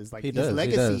talks about this, like He his does, he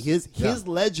legacy, does. his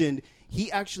legend.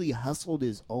 He actually hustled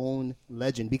his own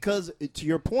legend because, to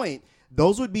your point,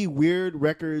 those would be weird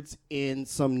records in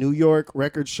some New York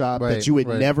record shop that Right, you would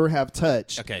right. never have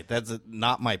touched. Okay, that's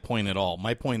not my point at all.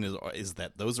 My point is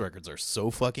that those records are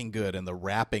so fucking good, and the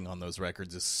rapping on those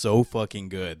records is so fucking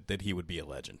good that he would be a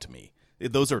legend to me.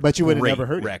 Those are But you would have great never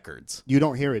heard it. records. You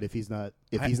don't hear it if he's not.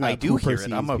 If he's not, I do who hear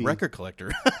Percy it. I'm a P. record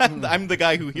collector. I'm the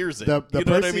guy who hears it. The you know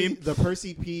Percy, what I mean? the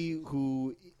Percy P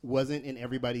who wasn't in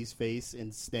everybody's face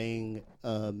and staying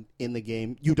in the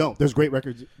game. You don't. There's great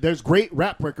records. There's great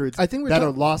rap records I think we're that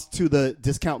talk- are lost to the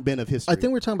discount bin of history. I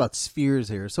think we're talking about spheres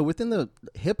here. So within the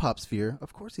hip hop sphere,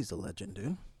 of course he's a legend,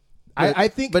 dude. I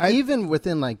think, but even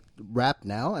within like rap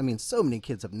now, I mean, so many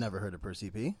kids have never heard of Percy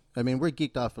P. I mean, we're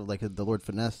geeked off of like the Lord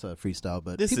Finesse freestyle,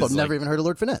 but people have never even heard of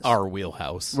Lord Finesse. Our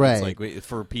wheelhouse, right? It's like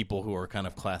for people who are kind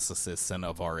of classicists and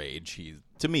of our age,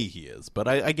 to me he is, but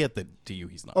I get that to you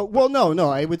he's not. Oh, well, no.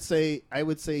 I would say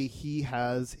he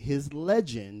has his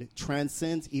legend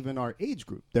transcends even our age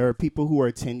group. There are people who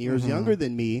are 10 years younger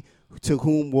than me to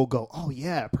whom we'll go, oh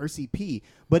yeah, Percy P.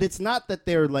 But it's not that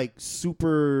they're like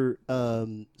super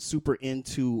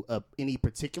into any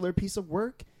particular piece of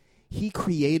work. He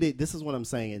created. This is what I'm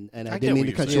saying, and I didn't mean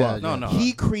to cut you off. No.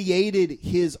 He created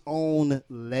his own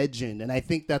legend, and I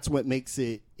think that's what makes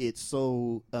it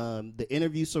so. The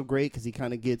interview so great because he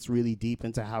kind of gets really deep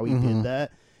into how he did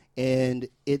that, and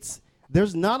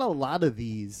there's not a lot of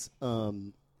these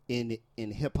in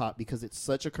hip hop because it's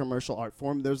such a commercial art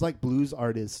form. There's like blues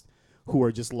artists who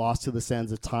are just lost to the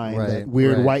sands of time that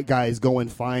weird white guys go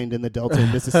and find in the Delta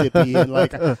of Mississippi. And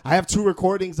like, I have 2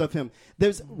 recordings of him.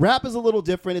 Rap is a little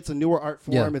different. It's a newer art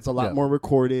form. Yeah. It's a lot more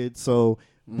recorded. So,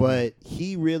 but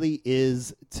he really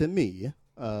is, to me,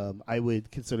 I would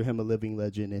consider him a living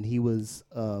legend. And he was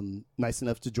nice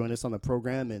enough to join us on the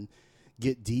program and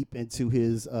get deep into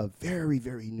his very,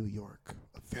 very New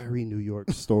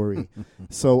York story.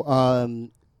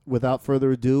 So, without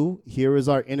further ado, here is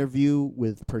our interview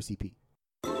with Percy P.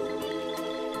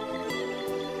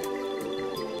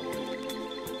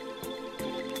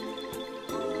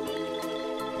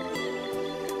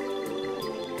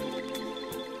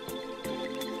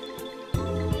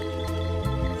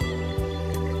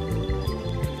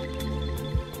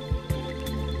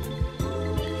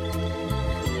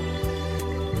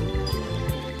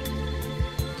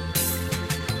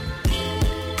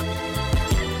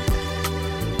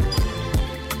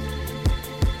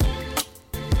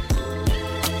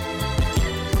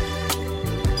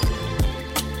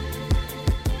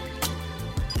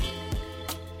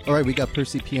 All right, we got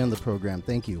Percy P on the program.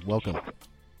 Thank you. Welcome.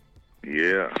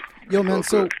 Yeah. Yo, man,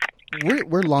 so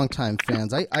we're longtime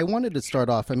fans. I wanted to start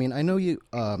off. I mean, I know you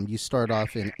start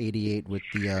off in '88 with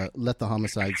the Let the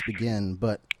Homicides Begin,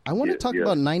 but I want to talk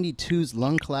about '92's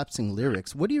Lung Collapsing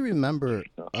Lyrics. What do you remember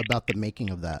about the making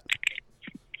of that?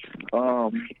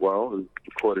 Well, it was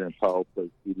recorded in Power Play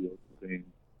Studios, the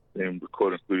same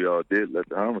recording studio I did Let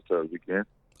the Homicides Begin.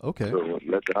 Okay. So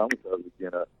Let the Homicides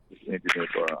Begin, I was engineered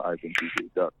by Ivan DJ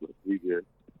Dr. Rodriguez.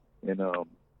 And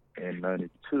in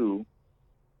 '92,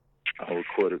 I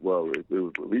recorded, it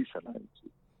was released in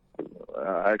 '92.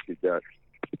 I actually got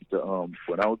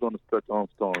when I was on the Stretch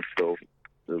Armstrong show,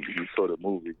 you saw the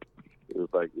movie, it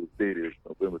was dated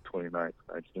November 29th,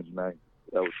 1990.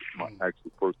 That was my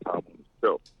actual first time on the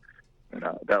show. And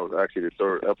that was actually the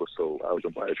 3rd episode. I was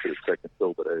invited to the 2nd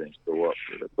show, but I didn't show up.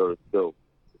 So the 3rd show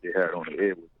they had on the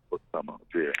air was the first time I was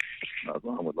there. And I was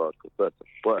on with Large Professor.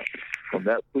 But from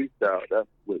that freestyle, that's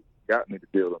what got me to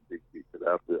deal on Big B.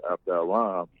 Because after I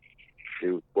rhymed, it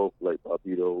was both like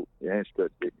Bobito and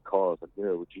Stretch getting calls. Like,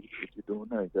 yeah, what you doing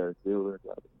now? You got to deal with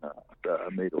it? I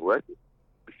made a record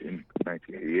in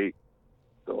 1988.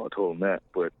 So I told him that.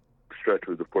 But Stretch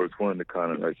was the first one to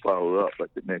kind of follow up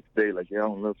the next day. Like, yeah, I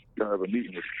don't know if you have a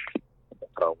meeting with you.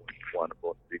 That's how I wanted to go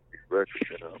on Big B Records.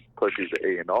 And plus he's the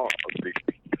A&R of Big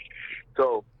B.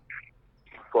 So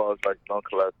as far as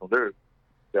non-collapsible lyrics,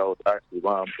 that was actually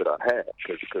rhymes that I had.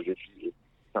 Because if you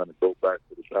kind of go back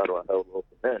to the battle I held off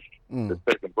the net, the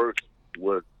second verse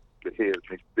was the head of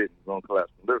me spitting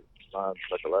non-collapsible lyrics. Lines,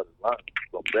 a lot of lines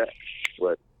from that.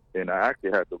 But then I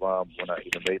actually had to rhyme when I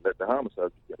even made Let the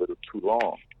Homicides Begin, but it was too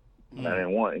long. And I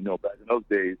didn't want, back in those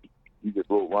days, you just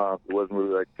wrote rhymes. It wasn't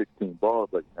really 16 bars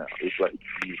like now. It's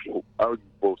I would use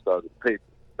both sides of the paper.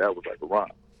 That was a rhyme.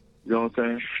 You know what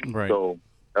I'm saying? Right. So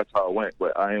that's how it went.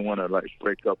 But I didn't want to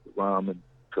break up the rhyme, and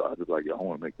so I was I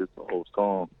want to make this a whole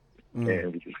song.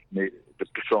 And we just made it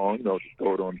just a song, just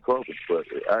throw it on the cover. But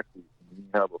it actually, when you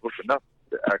have a hook enough,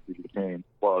 it actually became,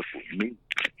 as far as for me,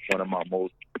 one of my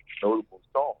most notable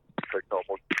songs.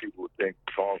 Most people would think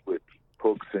songs with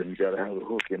hooks and you got to have a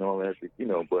hook and all that,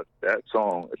 but that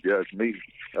song, if you ask me,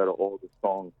 out of all the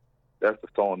songs, that's the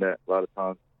song that a lot of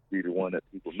times be the one that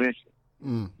people mention.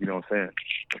 You know what I'm saying?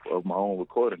 Of my own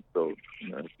recording. So,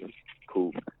 it's just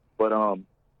cool. But,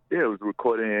 it was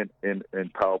recorded in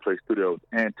Power Play Studios.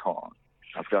 Anton.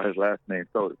 I forgot his last name,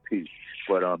 so it's P.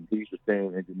 But he's the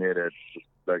same engineer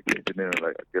that's engineering,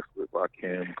 I guess, with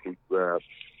Rakim, Cool Rap,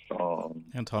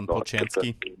 Anton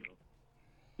Polchansky.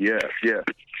 Yeah.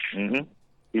 Mm-hmm.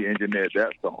 He engineered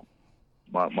that song.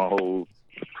 My whole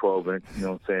 12-inch, you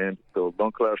know what I'm saying? So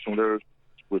Lung Collapsing Lyrics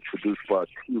was produced by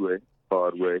T-Ray,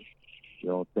 Hardway, you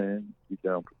know what I'm saying? He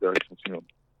done productions,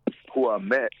 who I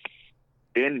met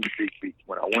in Big Beat.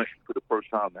 When I went for the first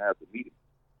time to have the meeting,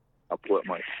 I put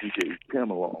my DJ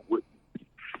Tim along with me.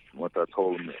 Once I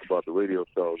told him about the radio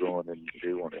show I was on and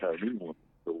they wanted to have me one,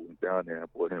 so we went down there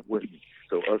and brought him with me.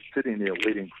 So us sitting there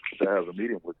waiting to have a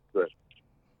meeting with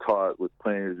Todd was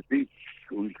playing his beat,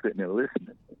 so we sitting there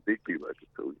listening. Big Beat record,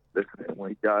 so we listening. When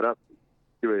he got up,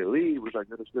 he ready to leave. He was like,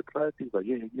 "That's good class." He was like,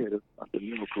 "Yeah." I said,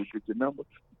 "Cool, get your number,"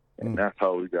 and that's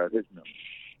how we got his number.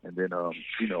 And then,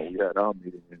 we had our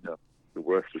meeting, and the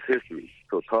rest was history.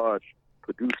 So Todd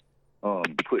produced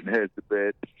Putting Heads to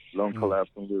Bed, Lung Collapse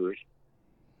and Lyrics.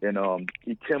 And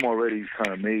Kim already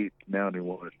kind of made Now They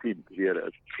Want to See Me because he had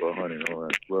a 100 and all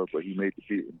that as well, but he made the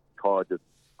beat and Todd just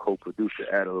co-produced it,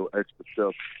 add a little extra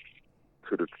stuff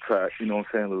to the track, you know what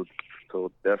I'm saying?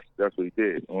 So that's what he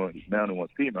did. On Now They Want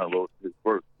to See Me, I wrote his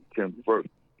verse, Kim's verse.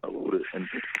 I wrote it and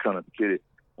just kind of did it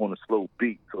on a slow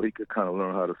beat so he could kind of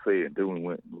learn how to say it, and then we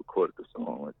went and recorded the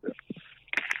song like that.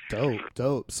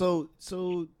 Dope. So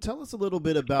tell us a little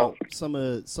bit about some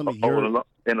of your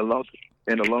in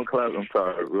the Lung Collapse. I'm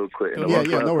sorry, real quick. In the Lung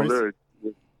Collapse, no worries. Lyrics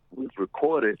was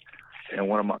recorded, and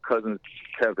one of my cousins,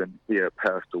 Kevin, he had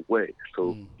passed away.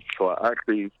 So I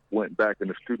actually went back in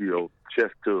the studio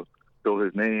just to throw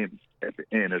his name at the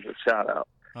end as a shout out.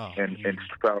 And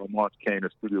Pharoah Monch came to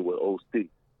the studio with OC.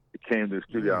 He came to the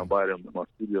studio, I invited him to my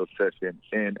studio session,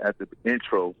 and at the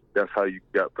intro, that's how you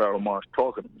got Pharoah Monch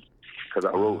talking to me. Because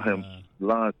I wrote him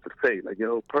lines to say, like,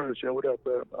 "Yo, Perch, what up,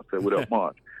 bro?" I said, "What up,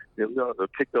 Monch?" Yeah, we got to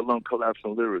kick the Lung Collapse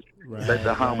and Lyrics. Let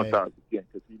the homicides again.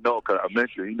 Because because I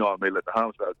mentioned, I may let the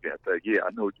homicides again. I said, "Yeah,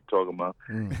 I know what you're talking about.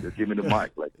 Just give me the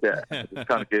mic," like that. I just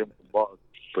kind of gave him some bars.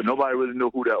 But nobody really knew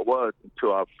who that was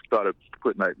until I started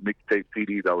putting like mixtape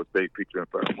CDs I would say featuring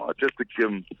Pharoah Monch, just to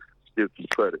give some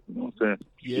credit. You know what I'm saying?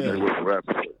 Yeah. He wasn't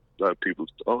rapping. A lot of people,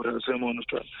 that's him on the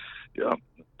track. Yeah.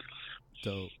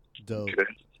 Dope. Okay.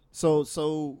 So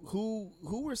who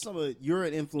were some of you're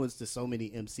an influence to so many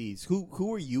MCs. Who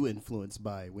were you influenced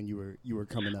by when you were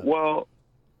coming up? Well,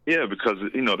 yeah, because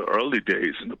the early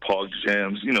days and the Park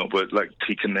Jams, but like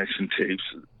T Connection tapes,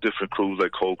 different crews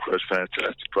like Cold Crush,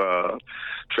 Fantastic Five,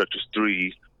 Treacherous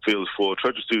 3, Fearless 4.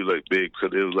 Treacherous 3 was like big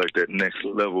because it was like that next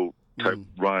level type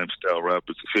rhyme style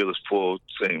rappers. Fearless 4,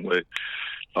 same way.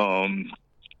 I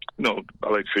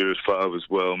like Fearless 5 as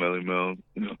well, Melly Mel,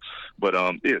 But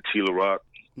Tila Rock.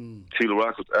 Tila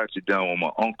Rock was actually down with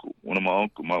my uncle,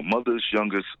 my mother's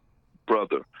youngest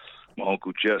brother, my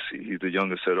Uncle Jesse. He's the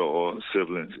youngest of all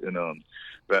siblings. And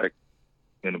back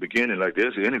in the beginning, like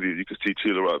there's an interview, you could see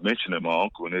Tila Rock mentioning my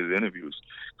uncle in his interviews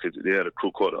because they had a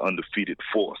crew called the Undefeated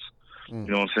Force. You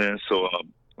know what I'm saying? So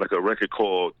like a record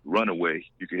called Runaway,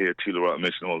 you can hear Tila Rock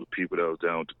mention all the people that was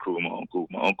down with the crew of my uncle.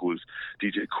 My uncle was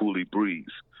DJ Cooley Breeze.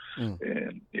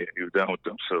 And he was down with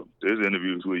them. So there's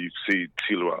interviews where you see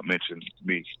Tila Rock mention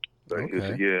me. Like,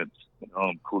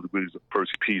 Cooley Breeze is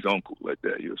Percy P's uncle, like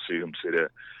that. You'll see him say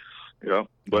that. Yeah.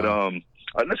 But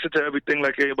I listen to everything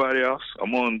like everybody else.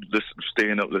 I'm on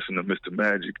staying up listening to Mr.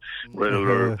 Magic, Red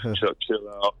Alert, Chuck Chill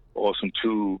Out, Awesome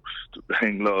 2,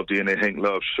 Hank Love, DNA Hank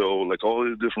Love Show, like all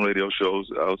these different radio shows.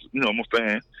 I'm a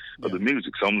fan of the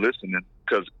music, so I'm listening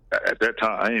because at that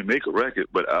time I didn't make a record,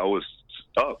 but I was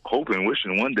up, hoping,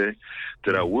 wishing one day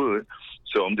that I would.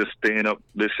 So I'm just staying up,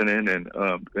 listening,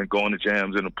 and going to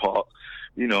jams in the park,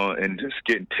 and just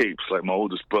getting tapes. Like my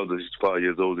oldest brother, he's 5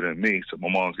 years older than me, so my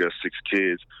mom's got 6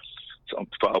 kids. So I'm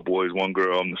 5 boys, 1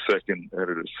 girl. I'm the second out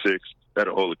of the 6, out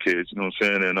of all the kids. You know what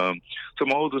I'm saying? And so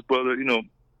my oldest brother,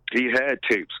 he had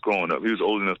tapes growing up. He was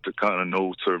old enough to kind of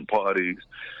know certain parties.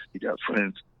 He got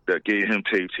friends that gave him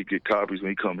tapes. He get copies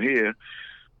when he come here.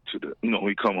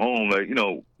 We come home,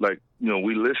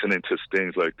 we listening to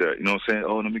things like that. You know what I'm saying?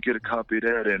 Oh, let me get a copy of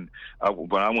that. And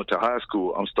when I went to high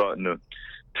school, I'm starting to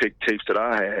take tapes that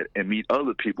I had and meet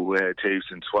other people who had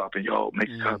tapes and swapping, make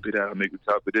a copy of that, I'll make a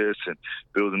copy of this, and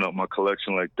building up my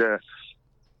collection like that.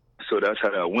 So that's how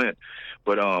that went.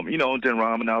 But, then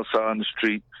rhyming outside in the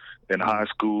street in high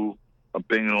school, I'm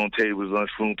banging on tables,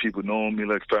 lunchroom, people knowing me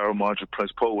like Pharoah Monch and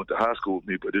Prince Poe went to high school with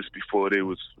me, but this before they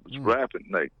was rapping.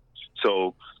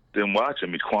 So them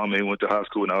watching me. Kwame went to high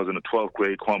school when I was in the 12th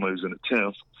grade. Kwame was in the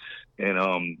 10th. And,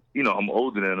 I'm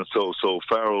older than him. So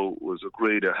Pharoah was a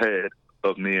grade ahead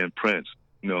of me and Prince.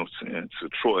 You know what I'm saying? So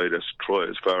Troy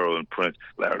is Pharoah, and Prince,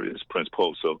 Larry is Prince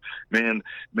Poe. So man,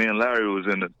 Larry was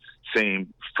in the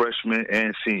same freshman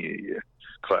and senior year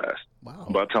class. Wow.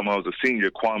 By the time I was a senior,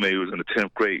 Kwame was in the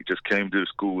 10th grade, just came to the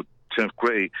school 10th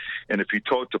grade. And if you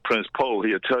talk to Prince Poe,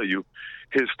 he'll tell you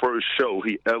his first show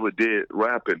he ever did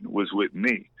rapping was with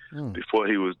me. Before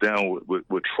he was down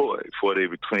with Troy, before they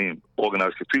became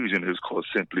Organized Confusion. It was called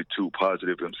Simply Two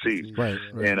Positive MCs. Right.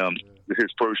 And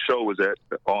his first show was at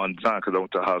Art and Design because I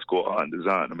went to high school Art and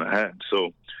Design in Manhattan.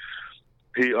 So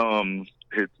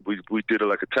we did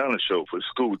like a talent show for the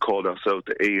school. We called ourselves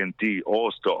the A&D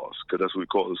All Stars because that's what we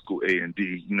call the school,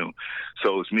 A&D.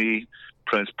 So it's me,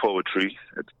 Prince Poetry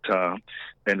at the time,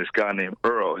 and this guy named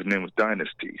Earl. His name was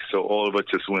Dynasty. So all of us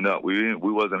just went up. We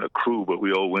wasn't a crew, but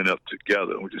we all went up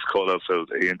together. We just called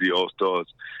ourselves A&D All Stars.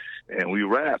 And we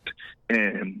rapped,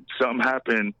 and something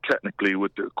happened technically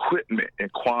with the equipment,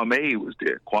 and Kwame was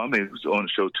there. Kwame was on the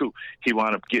show, too. He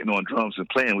wound up getting on drums and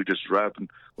playing. We just rapping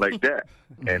like that.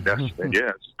 And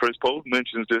Prince Poe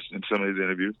mentions this in some of his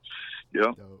interviews.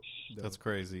 Yeah. Dope. That's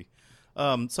crazy.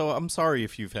 So I'm sorry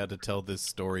if you've had to tell this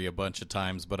story a bunch of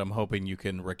times, but I'm hoping you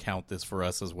can recount this for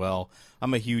us as well.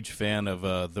 I'm a huge fan of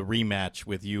the rematch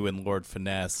with you and Lord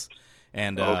Finesse,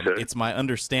 and it's my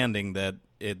understanding that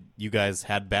you guys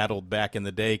had battled back in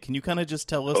the day. Can you kind of just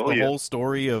tell us the whole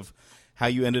story of how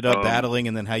you ended up battling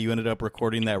and then how you ended up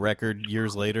recording that record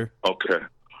years later? Okay.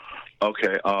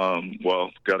 Well,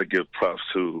 got to give props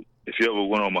to, if you ever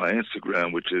went on my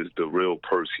Instagram, which is The Real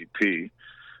Percy P,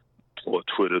 or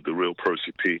Twitter, The Real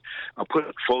Percy P, I put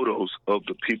up photos of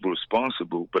the people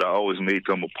responsible, but I always made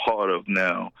them a part of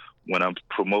now when I'm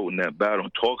promoting that battle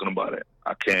and talking about it.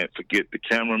 I can't forget the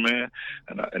cameraman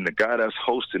and the guy that's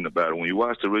hosting the battle. When you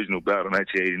watch the original battle in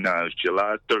 1989, it's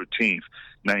July 13th,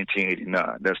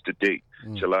 1989. That's the date,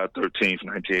 July 13th,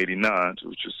 1989,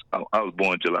 which is, I was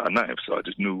born July 9th, so I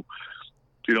just knew,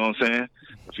 you know what I'm saying?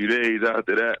 A few days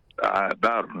after that, I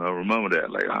battled him. I remember that.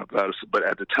 I battled, but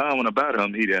at the time when I battled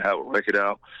him, he didn't have a record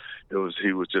out. He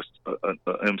was just an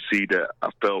MC that I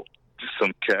felt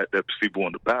some cat that people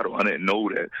wanted to battle. I didn't know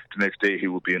that the next day he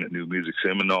would be in a new music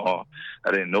seminar.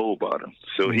 I didn't know about him.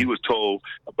 So he was told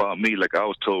about me like I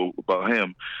was told about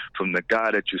him from the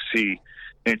guy that you see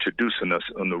introducing us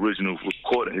on the original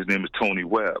recording. His name is Tony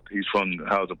Webb. He's from the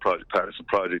Housing Project, Patterson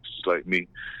Project, just like me.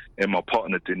 And my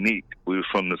partner, Danique, we were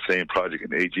from the same project,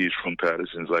 and AG is from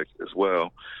Patterson's as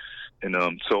well. And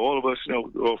so all of us,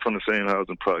 we're all from the same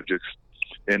housing projects.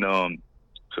 And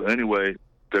so anyway,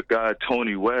 the guy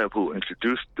Tony Webb, who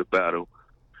introduced the battle,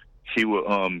 he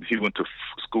went to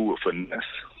school with Finesse.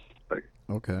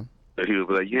 Okay. He was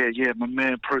like, yeah, my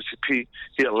man Percy P,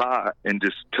 he'll lie and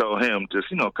just tell him,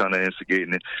 kind of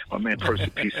instigating it. My man Percy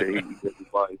P said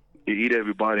he eat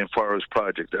everybody in Forest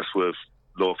Project. That's where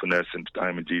Lord Finesse and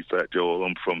Diamond G, Fat Joe,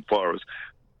 I'm from Forest.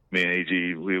 Me and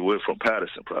AG, we're from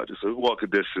Patterson Project. So we walk a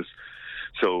distance.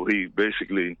 So he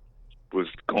basically was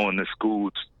going to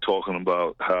school talking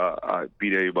about how I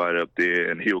beat everybody up there,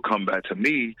 and he'll come back to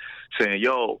me saying,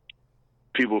 yo,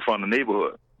 people from the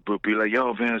neighborhood would be like,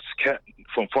 yo, man, it's cat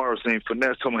from Forest named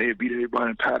Finesse told me he'd beat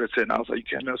everybody in Patterson. And I was like, you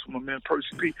can't mess with my man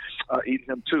Percy P. I eat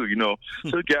him too,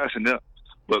 So gassing up.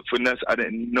 But Finesse, I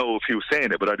didn't know if he was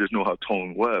saying it, but I just know how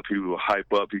Tony Webb, he would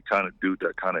hype up. He kind of do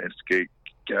that kind of instigate,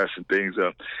 gassing things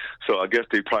up. So I guess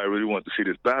they probably really wanted to see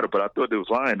this battle, but I thought they was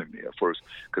lying to me at first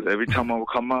because every time I would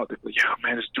come out, they'd be like, yo,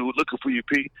 man, this dude looking for you,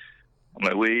 P. I'm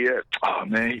like, where you at? Oh,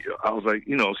 man. I was like,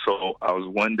 so I was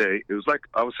one day, it was like,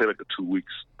 I would say like a 2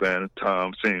 weeks span of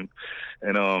time, seemed.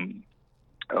 And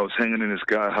I was hanging in this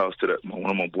guy's house that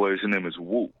one of my boys, his name is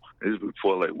Wu. This was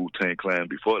before like Wu-Tang Clan,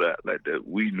 before that, that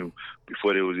we knew,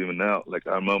 before they was even out. Like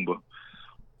I remember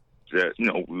that,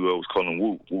 we always call him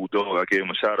Wu Dog. I gave him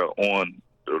a shout out on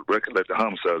the record, like the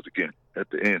Homicides again,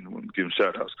 at the end, when we give him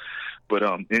shout outs. But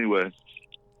anyway,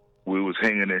 we was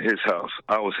hanging in his house.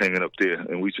 I was hanging up there,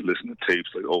 and we used to listen to tapes,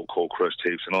 like old Cold Crush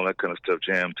tapes and all that kind of stuff,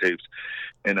 jam tapes.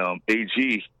 And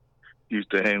AG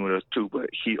used to hang with us too, but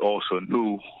he also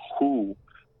knew who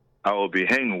I would be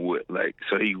hanging with.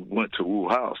 So he went to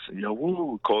Wu's house, and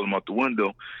Wu called him out the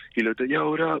window. He looked at,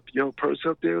 yo, what up? Yo, Purse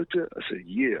up there with you? I said,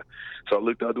 yeah. So I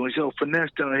looked out the window, yo,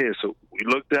 Finesse down here. So we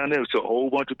looked down there, so a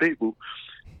whole bunch of people.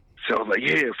 So I was like,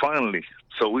 yeah, finally.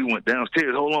 So we went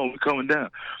downstairs. Hold on, we're coming down.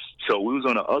 So we was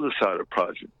on the other side of the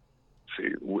project. See,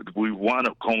 we wound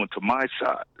up going to my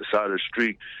side, the side of the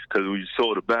street, because we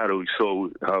saw the battle. We saw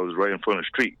how it was right in front of the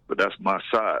street, but that's my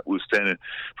side. We were standing in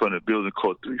front of a building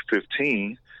called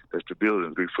 315. That's the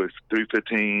building,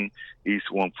 315 East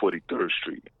 143rd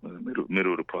Street, in the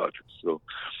middle of the project. So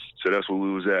that's where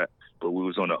we was at, but we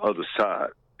was on the other side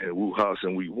at Wu House,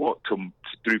 and we walked to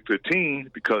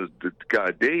 315 because the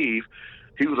guy Dave,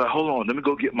 he was like, hold on, let me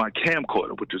go get my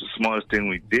camcorder, which is the smartest thing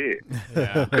we did.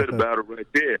 Yeah. We could have battled right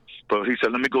there. But he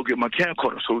said, let me go get my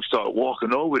camcorder. So we started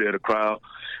walking over there, the crowd,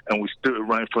 and we stood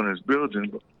right in front of his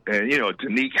building. And,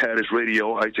 Danique had his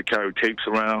radio. I used to carry tapes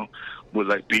around with,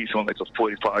 beats on, a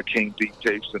 45 King beat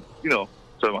tapes. And,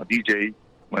 so my DJ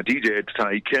at the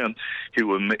time,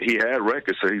 he had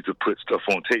records, so he used to put stuff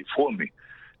on tape for me.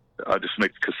 I just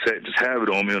make the cassette, just have it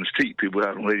on me on the street. People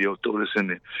have on radio, throw this in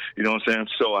there. You know what I'm saying?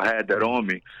 So I had that on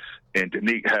me, and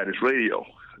Danique had his radio.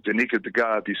 Danique is the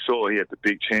guy, if you saw, he had the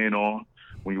big chain on.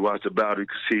 When you watch the battle, you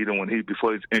can see them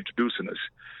before he's introducing us.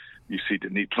 You see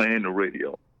Danique playing the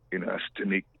radio. You know, that's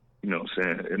Danique, you know what I'm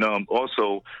saying? And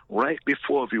also, right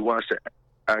before, if you watch the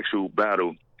actual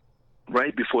battle,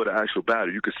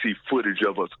 you could see footage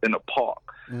of us in the park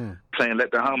playing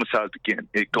Let the Homicides Begin.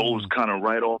 It goes kind of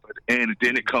right off at the end, and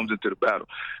then it comes into the battle.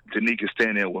 Danique is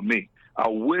standing there with me. I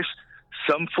wish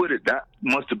some footage, that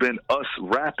must have been us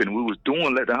rapping. We was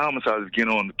doing Let the Homicides Begin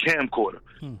on the camcorder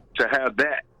to have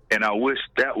that. And I wish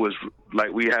that was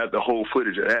like we had the whole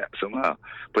footage of that somehow.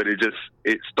 But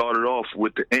it started off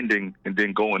with the ending and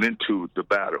then going into the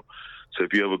battle. So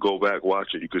if you ever go back, watch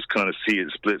it, you could kind of see it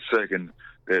split second.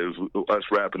 It was us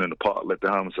rapping in the park, Let the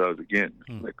Homicides Begin.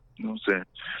 Like, you know what I'm saying?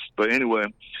 But anyway,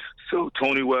 so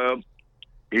Tony Webb,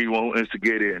 he won't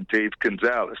instigate it, and Dave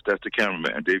Gonzalez, that's the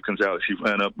cameraman. Dave Gonzalez, he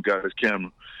ran up and got his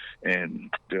camera, and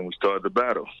then we started the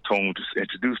battle. Tony just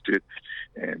introduced it,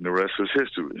 and the rest was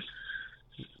history.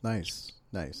 Nice.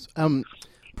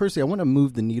 Percy, I want to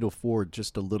move the needle forward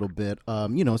just a little bit.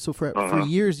 So for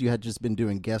years you had just been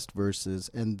doing guest verses,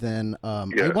 and then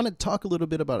I want to talk a little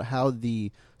bit about how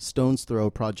the Stones Throw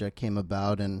project came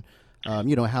about, and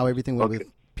how everything went with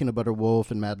Peanut Butter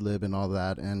Wolf and Madlib and all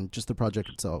that, and just the project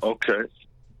itself. Okay.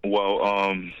 Well,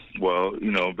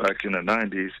 back in the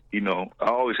 90s, I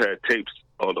always had tapes,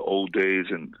 all the old days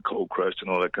and Cold Crush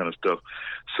and all that kind of stuff.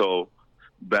 So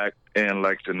back in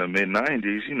the mid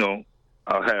 90s,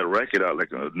 I had a record out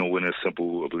like No Winner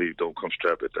Simple, I believe, Don't Come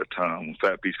Strapped at that time. When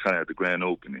Fat Beats kind of had the grand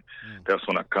opening, that's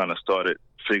when I kind of started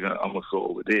figuring I'm gonna go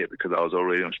over there because I was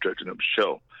already on Stretching Up the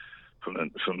Show from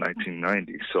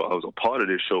 1990. So I was a part of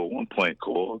this show at one point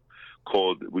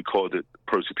we called it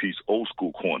Percy P's Old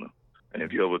School Corner. And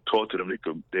if you ever talk to them,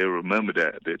 they remember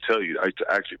that. They'll tell you. I used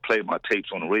to actually play my tapes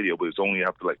on the radio, but it's only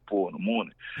after 4 in the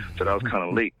morning. So that was kind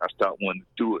of late. I stopped wanting to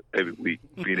do it every week,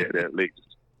 be there that late.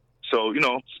 So,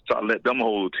 so I let them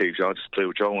hold the tapes. Y'all just play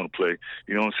what y'all want to play.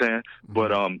 You know what I'm saying?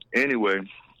 But anyway,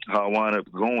 how I wound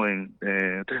up going,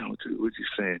 and damn, what you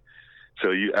saying?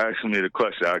 So you asked me the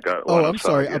question. I got. I'm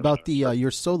sorry about the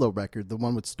your solo record, the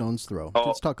one with Stones Throw.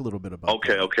 Let's talk a little bit about.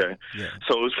 Okay. Yeah.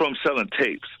 So it was from selling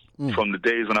tapes. From the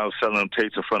days when I was selling them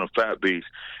tapes in front of Fat Beats.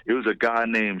 It was a guy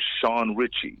named Sean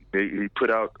Ritchie. He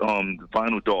put out the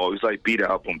Vinyl Dogs. It was like beat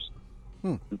albums.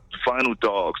 Vinyl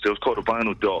Dogs. They was called the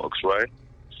Vinyl Dogs, right?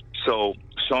 So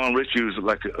Sean Ritchie was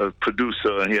like a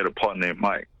producer, and he had a partner named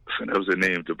Mike. And that was their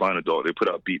name, the Vinyl Dog. They put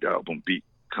out beat album, beat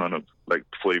kind of like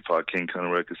 45 King kind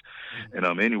of records. And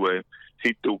anyway,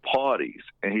 he threw parties,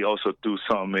 and he also threw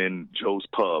something in Joe's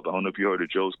Pub. I don't know if you heard of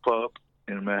Joe's Pub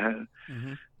in Manhattan,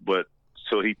 but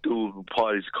so he threw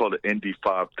parties called the Indy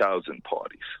 5000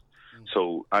 parties.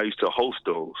 So I used to host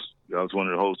those. I was one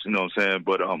of the hosts, you know what I'm saying?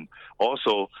 But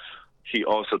also, he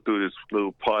also threw this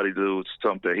little party,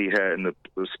 something that he had in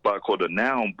the spot called the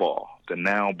Noun Bar,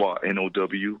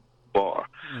 N-O-W bar.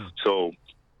 So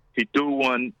he threw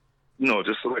one,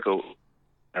 just like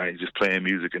just playing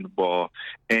music in the bar.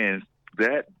 And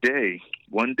that day,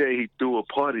 one day he threw a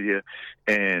party there,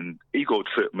 and Ego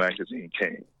Trip magazine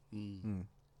came.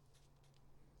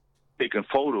 Taking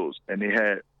photos, and they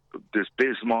had this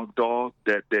Bismarck dog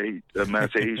that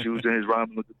Master Ace used in his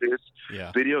Rhyming with the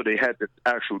Biz video. They had the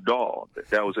actual dog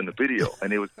that was in the video,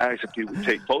 and they was asking people to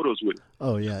take photos with it.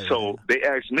 Oh, yeah. So they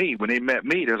asked me, when they met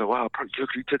me, they was like, wow,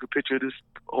 you took a picture of this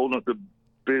holding up the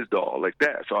Biz dog like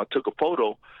that. So I took a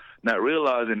photo, not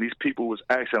realizing these people was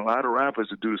asking a lot of rappers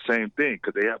to do the same thing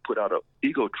because they had put out an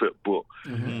Ego Trip book,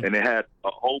 and they had a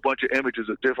whole bunch of images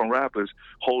of different rappers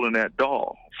holding that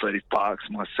doll. Freddie Fox,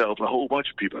 myself, a whole bunch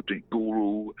of people. I think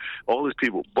Guru, all these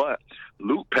people. But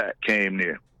Loot Pack came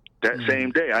there that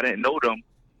same day. I didn't know them.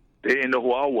 They didn't know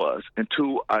who I was.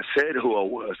 Until I said who I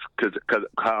was, because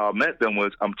how I met them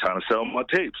was I'm trying to sell my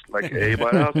tapes like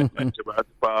everybody else.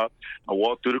 I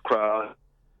walked through the crowd.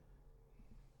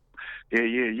 Yeah,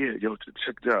 yo,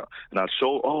 check it out. And I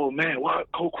showed, oh, man,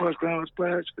 what? Cold Crush, Ground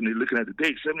Splash? And they're looking at the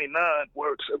date, 79,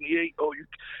 work, 78. Oh,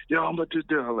 I'm about to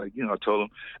do. I told them,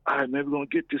 all right, man, we're going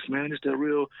to get this, man. It's that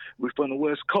real, we're from the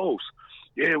West Coast.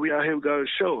 Yeah, we out here, we got a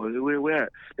show. Where we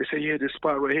at? They said, yeah, this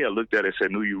spot right here. I looked at it,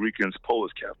 said New Eurekans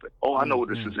Poets Cafe. Oh, I know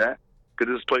where this is at.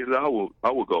 Because this place I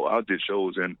would go. I did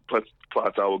shows, and plus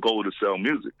I would go to sell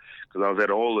music because I was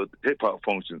at all the hip-hop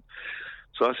functions.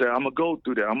 So I said, I'm going to go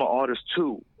through that. I'm an artist,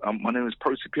 too. My name is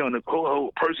Percy P. On the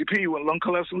Percy P. You want Lung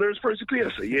Collapse and Lyrics, Percy P?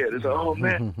 I said, yeah. They said, oh,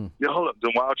 man. Yeah, hold up.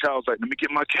 Then Wild Child was like, let me get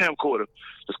my camcorder.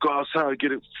 Let's go outside and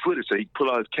get footage. So he pulled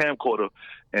out his camcorder,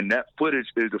 and that footage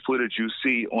is the footage you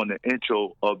see on the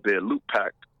intro of their Loot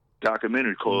Pack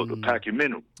documentary called The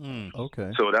Pacumento.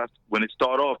 Okay. So that's when it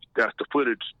started off. That's the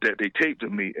footage that they taped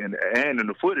of me, and in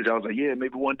the footage, I was like, yeah,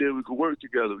 maybe one day we could work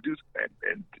together.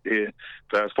 And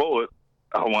fast forward,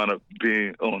 I wound up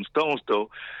being on Stones Throw,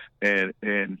 and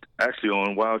actually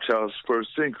on Wild Child's first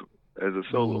single as a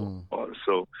solo artist.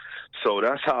 So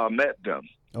that's how I met them.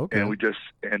 Okay.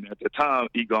 And at the time,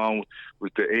 Egon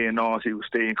with the A&Rs, he would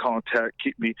stay in contact,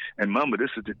 keep me. And remember, this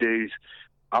is the days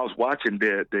I was watching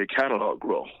their catalog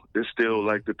grow. This still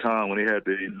like the time when they had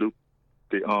the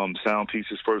Sound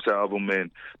Pieces first album and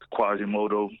the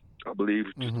Quasimodo, I believe,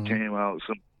 just came out.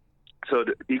 So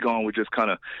the Egon was just kind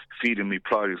of feeding me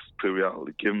products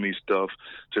periodically, giving me stuff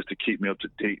just to keep me up to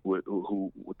date with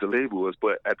what the label was.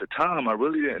 But at the time, I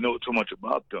really didn't know too much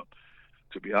about them,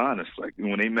 to be honest. Like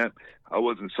when they met, I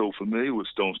wasn't so familiar with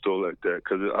Stone Store like that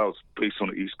because I was based on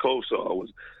the East Coast, so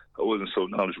I wasn't so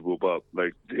knowledgeable about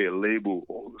like their label,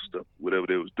 all the stuff, whatever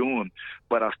they was doing.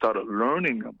 But I started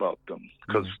learning about them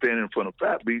because standing in front of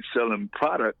Fat Beats selling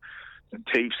product and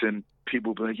tapes, and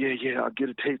people be like, yeah, I'll get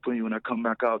a tape for you when I come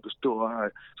back out the store. All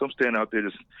right. So I'm standing out there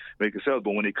just making sales.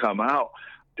 But when they come out,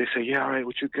 they say, yeah, all right,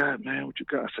 what you got, man? What you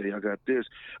got? I say, I got this.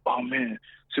 Oh, man.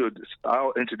 So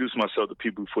I'll introduce myself to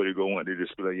people before they go in. They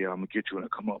just be like, yeah, I'm going to get you when I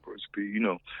come up, you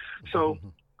know. So,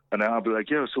 and I'll be like,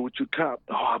 yeah, so what you cop?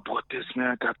 Oh, I bought this, man.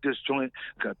 I got this joint.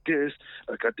 I got this.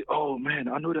 I got this. Oh, man,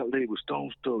 I know that label,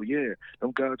 Stone Store. Yeah.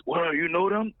 Them guys, what, you know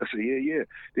them? I said, yeah.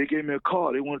 They gave me a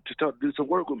call. They wanted to start to do some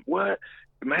work with me. What?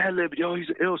 Madlib, yo, he's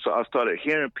ill. So I started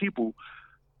hearing people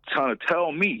trying to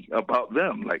tell me about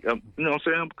them. Like, you know what I'm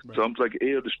saying? Right. So I'm like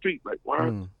ear of the street. Like,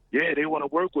 what? Yeah, they want to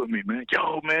work with me, man.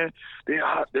 Yo, man, they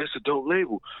hot. That's a dope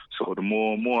label. So the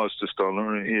more and more I just start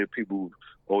learning, hear people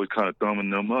always kind of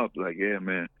thumbing them up. Like, yeah,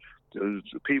 man, there's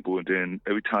the people. And then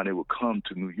every time they would come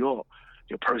to New York,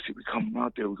 yo, Percy, we come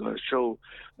out there, we got a show.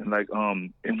 And like,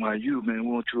 NYU, man,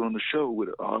 we want you on the show with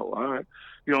it. Oh, all right.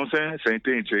 You know what I'm saying? Same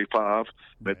thing, J5.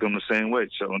 Met them the same way.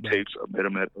 Selling tapes. I met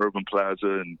him at Urban Plaza,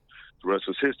 and the rest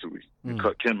was history.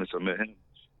 Cut Chemist, I met him.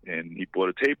 And he bought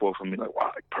a tape off of me, like,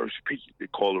 wow, like Percy P. They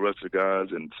call the rest of the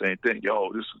guys, and same thing.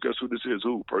 Yo, guess who this is?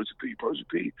 Who? Percy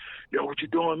P. Yo, what you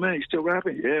doing, man? You still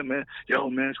rapping? Yeah, man. Yo,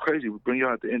 man, it's crazy. We bring you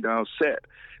out the end of our set.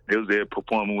 They was there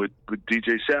performing with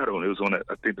DJ Shadow, and it was on that,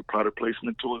 I think, the product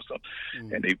placement tour or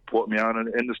something. And they brought me out on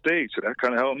the stage, so that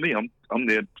kind of helped me. I'm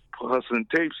there hustling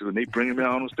tapes, and they bringing me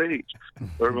out on the stage,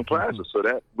 Urban Plaza. So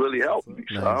that really helped me.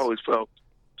 So I always felt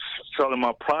selling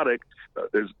my product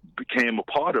became a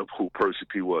part of who Percy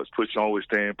P was. Always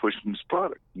staying pushing his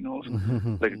product, you know,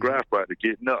 like a graph writer,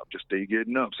 getting up, just stay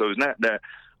getting up. So it's not that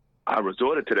I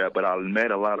resorted to that, but I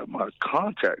met a lot of my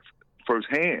contacts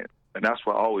firsthand. And that's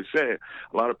why I always said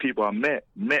a lot of people I met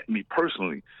me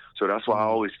personally. So that's why I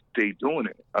always stay doing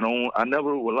it. I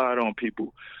never relied on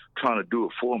people trying to do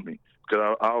it for me,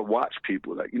 because I'll watch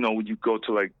people, like, you know, when you go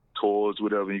to like tours,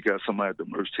 whatever, and you got somebody at the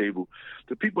merch table,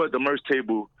 the people at the merch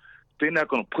table, they're not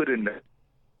going to put in that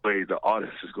way the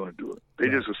artist is going to do it. They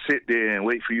just will sit there and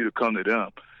wait for you to come to them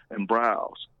and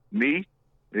browse. Me,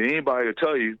 anybody will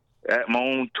tell you, at my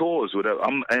own tours, whatever,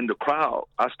 I'm in the crowd.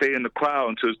 I stay in the crowd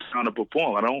until it's time to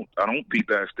perform. I don't be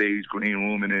backstage, green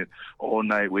room, and then all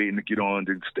night waiting to get on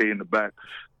to stay in the back.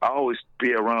 I always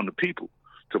be around the people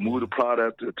to move the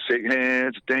product, to shake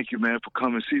hands. Thank you, man, for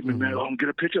coming see me, man. I'm get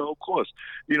a picture, of course.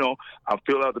 You know, I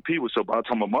fill out the people. So by the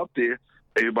time I'm up there,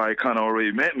 everybody kind of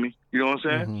already met me. You know what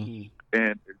I'm saying?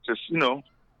 And just, you know,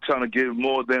 trying to give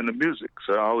more than the music.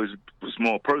 So I always was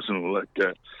more personal like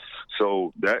that.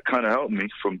 So that kind of helped me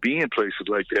from being places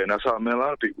like that. And that's how I met a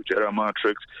lot of people. Jedi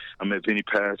Montrix. I met Vinny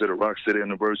Paz at a Rocksteady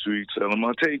anniversary selling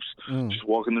my tapes, just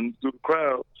walking in through the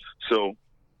crowd. So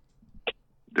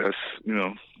that's, you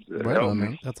know, that right helped on, me.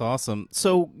 man. That's awesome.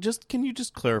 So can you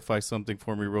just clarify something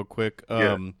for me real quick?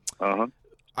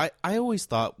 I always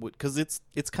thought, because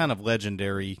it's kind of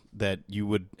legendary that you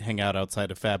would hang out outside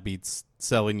of Fat Beats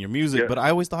selling your music, but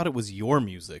I always thought it was your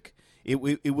music.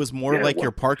 It was more like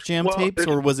your Park Jam tapes,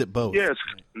 or was it both? Yes.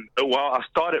 Well, I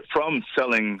started from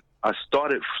selling my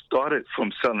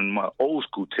old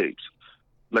school tapes,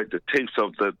 like the tapes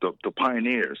of the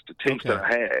pioneers, the tapes that I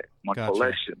had, my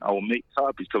collection. I would make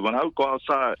copies. So when I would go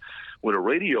outside with a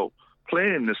radio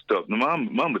playing this stuff, now,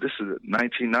 remember, this is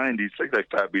 1990s,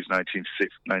 like Fat Beats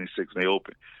 1996 when they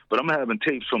opened. But I'm having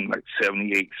tapes from like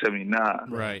 78,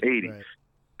 79, 80. Right.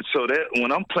 So that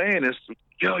when I'm playing this,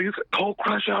 yo, you got Cold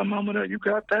Crush, y'all remember that? You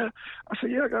got that? I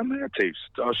said, yeah, I got mad tapes.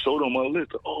 I showed them my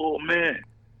list. Oh, man.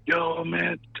 Yo,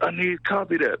 man, I need to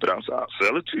copy that. But I'll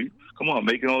sell it to you. Come on,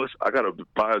 making all this. I got to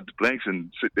buy the blanks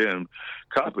and sit there and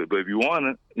copy it. But if you want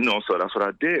it, you know, so that's what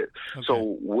I did. Okay.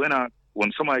 So when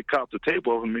somebody copped the tape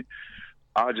over me,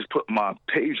 I just put my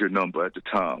pager number at the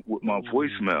time with my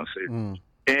voicemail.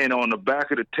 And on the back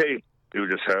of the tape, it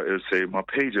would say my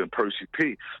pager and Percy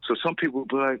P. So some people would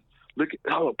be like, look,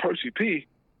 hello, Percy P.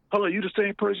 Hello, you the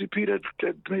same Percy P that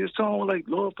made a song like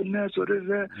Lord Finesse or this,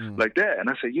 that, like that. And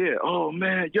I said, yeah. Oh,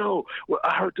 man, yo, well,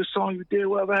 I heard the song you did.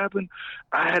 Whatever happened?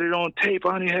 I had it on tape.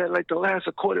 I only had like the last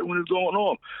accordion when it was going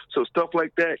on. So stuff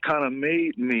like that kind of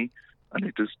made me, I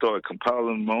need to start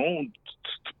compiling my own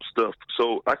stuff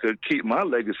so I could keep my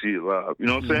legacy alive. You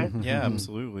know what I'm saying? Yeah,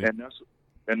 absolutely.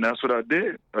 And that's what I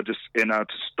did. I just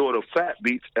stored the Fat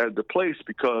Beats at the place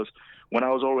because when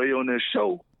I was already on this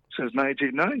show since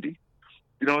 1990,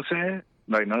 you know what I'm saying?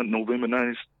 Like November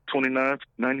 29th,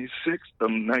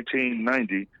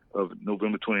 1990 of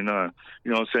November 29.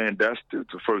 You know what I'm saying? That's the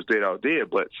first date out there.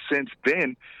 But since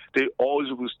then, they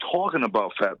always was talking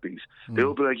about Fat Beats. They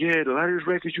would be like, yeah, the latest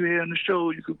records you hear on the show,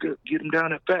 you could get them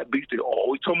down at Fat Beats. They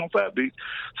always talking about Fat Beats.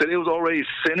 So they was already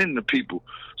sending the people.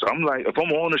 So I'm like, if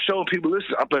I'm on the show and people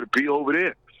listen, I better be over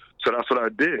there. So that's what I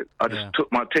did. I just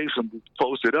took my tapes and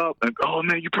posted up. And, oh,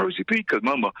 man, you Percy P. Because,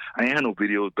 remember, I ain't had no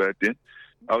videos back then.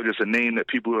 I was just a name that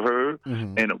people heard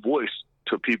and a voice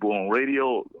to people on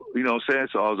radio, you know what I'm saying?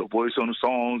 So I was a voice on the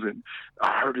songs, and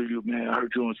I heard of you, man, I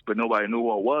heard you, but nobody knew who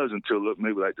I was until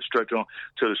maybe like the stretch on,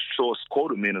 till the Source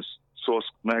quoted me in a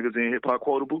Source magazine, Hip Hop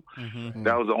Quotable.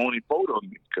 That was the only photo of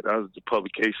me, because that was the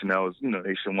publication that was,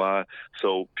 nationwide.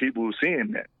 So people were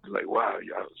seeing that. Like, wow,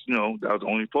 that was the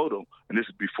only photo. And this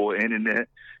is before internet,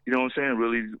 you know what I'm saying?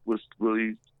 Really was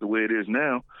really the way it is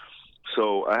now.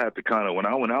 So I had to when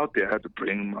I went out there, I had to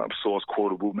bring my Source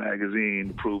Quotable magazine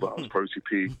to prove I was Percy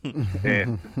P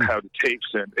and have the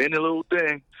tapes and any little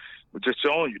thing. But just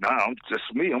showing you, I'm just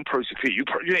me. I'm Percy P. You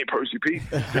ain't Percy P.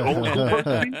 The old school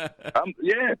Percy P.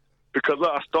 Because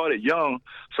I started young,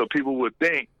 so people would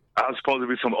think I was supposed to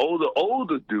be some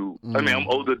older dude. I mean, I'm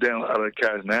older than a lot of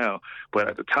cats now, but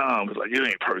at the time, it was like, you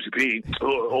ain't Percy P.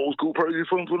 Old school Percy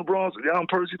from the Bronx. Yeah, I'm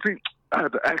Percy P. I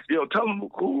had to ask, tell them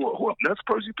who that's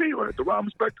Percy P, right? The Rhyme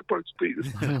Respect to Percy P.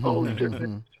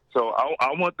 So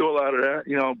I went through a lot of that,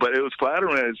 but it was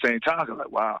flattering at the same time. I was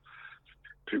like, wow,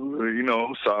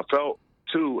 people, so I felt,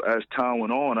 too, as time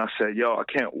went on, I said, I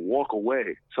can't walk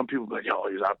away. Some people be like,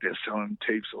 he's out there selling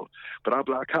tapes. But I'd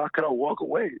be like, how could I walk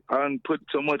away? I didn't put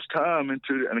so much time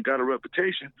into it, and I got a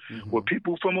reputation where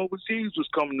people from overseas was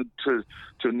coming to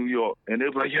New York, and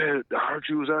they'd be like, yeah, I heard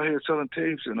you was out here selling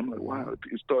tapes. And I'm like, wow,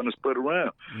 it's starting to spread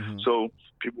around. So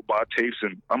people buy tapes,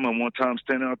 and I remember one time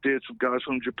standing out there, some guys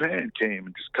from Japan came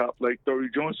and just copped like 30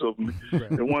 joints of me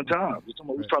at one time.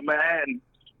 Somebody was from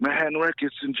Manhattan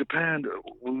Records in Japan.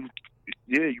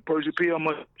 Yeah, you Percy P, I'm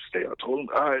going to stay. I told him,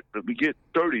 all right, let me get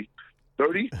 30.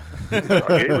 30? I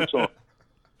gave it to him.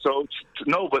 So,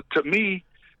 no, but to me,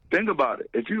 think about it.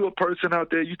 If you're a person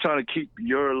out there, you're trying to keep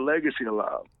your legacy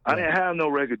alive. I didn't have no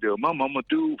record deal. I'm a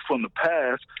dude from the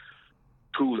past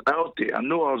who's out there. I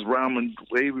know I was rhyming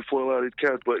way before a lot of these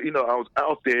cats, but, I was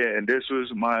out there, and this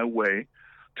was my way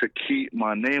to keep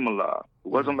my name alive. It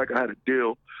wasn't like I had a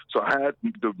deal. So I had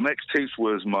the mixtapes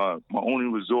was my only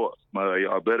resort.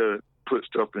 I better put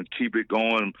stuff and keep it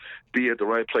going, be at the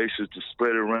right places to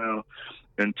spread it around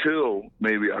until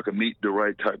maybe I could meet the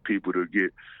right type of people to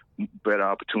get better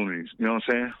opportunities. You know what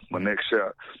I'm saying? My next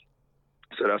shot.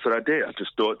 So that's what I did. I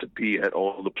just thought to be at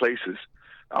all the places.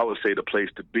 I would say the place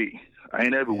to be. I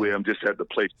ain't everywhere. I'm just at the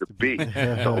place to be.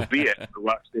 So be at the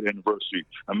Rock State University.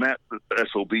 I'm at the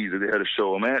SOBs that they had a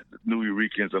show. I'm at the New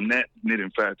Eurekans. I'm at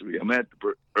Knitting Factory. I'm at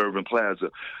the Urban Plaza.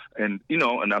 And,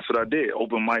 and that's what I did.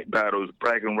 Open mic battles,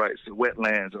 bragging rights,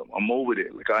 wetlands. I'm over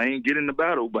there. Like, I ain't getting the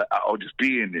battle, but I'll just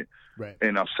be in there. Right.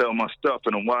 And I'll sell my stuff,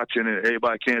 and I'm watching it.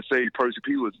 Everybody can't say Percy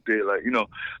P was there. Like,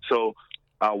 So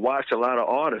I watch a lot of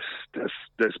artists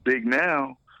that's big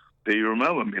now. They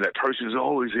remember me. Like, Percy's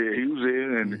always here. He was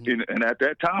here, and at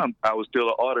that time, I was still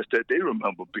an artist that they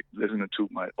remember listening to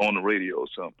on the radio or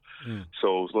something.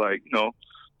 So it's like,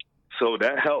 so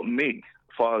that helped me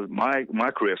as far as my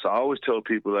career. So I always tell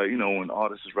people, like, when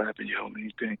artists is rapping, man,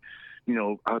 you think,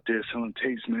 out there selling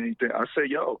tapes, man, you think? I say,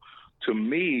 to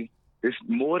me, it's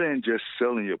more than just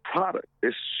selling your product.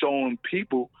 It's showing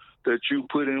people that you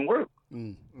put in work.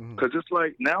 Because it's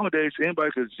like nowadays,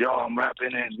 anybody goes, I'm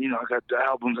rapping and, I got the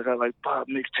albums, I got like 5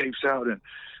 mixtapes out, and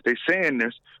they saying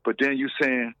this, but then you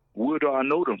saying, where do I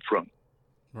know them from?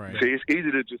 Right. See, it's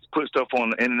easy to just put stuff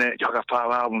on the internet. Y'all got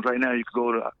 5 albums right now. You can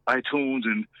go to iTunes,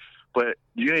 but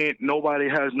nobody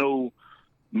has no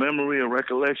memory or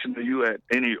recollection of you at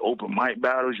any open mic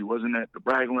battles. You wasn't at the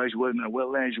Bragging Rights. You wasn't at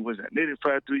Wetlands. You wasn't at Knitting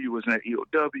Factory. You wasn't at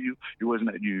EOW. You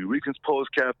wasn't at New Eurekans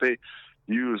Post Cafe.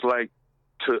 You was like,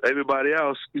 to everybody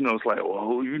else, it's like,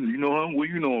 well, you know him? Where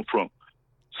you know him from?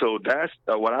 So that's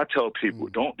what I tell people.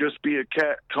 Don't just be a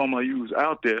cat telling me you was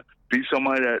out there. Be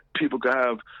somebody that people can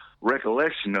have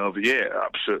recollection of. Yeah,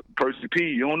 I'm sure Percy P.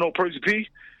 You don't know Percy P?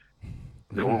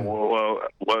 Well,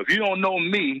 if you don't know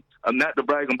me, I'm not the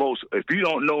brag and boast. If you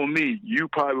don't know me, you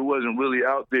probably wasn't really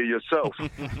out there yourself.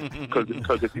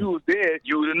 Because if you was there,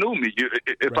 you would have knew me.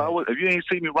 If you ain't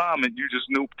seen me rhyming, you just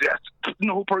knew. You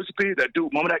know who Percy P? That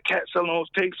dude, remember that cat selling those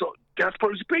tapes? So that's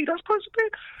Percy P. That's Percy P.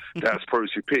 That's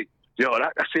Percy P. Yo, I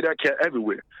see that cat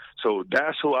everywhere. So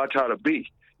that's who I try to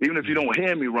be. Even if you don't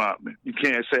hear me rhyming, you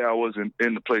can't say I wasn't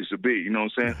in the place to be. You know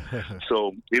what I'm saying?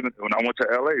 So even when I went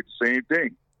to L.A., the same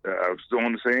thing. I was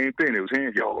doing the same thing. They was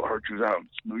hearing, yo, I heard you was out in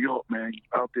New York, man. You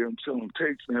out there selling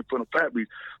tapes, man, for the Fat Beats.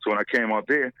 So when I came out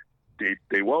there,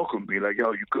 they welcomed me. Like,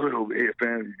 yo, you good over here,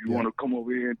 fam? You want to come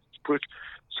over here and push?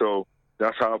 So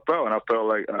that's how I felt. And I felt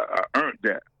like I earned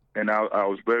that. And I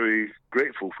was very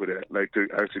grateful for that, like to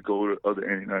actually go to other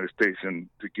in the United States and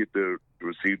to get to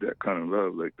receive that kind of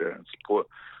love like that and support.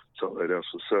 So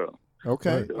that's what's up.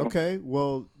 Okay, okay.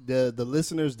 Well, the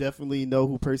listeners definitely know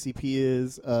who Percy P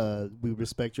is. We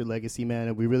respect your legacy, man,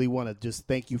 and we really want to just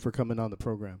thank you for coming on the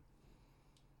program.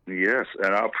 Yes,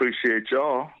 and I appreciate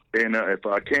y'all. And if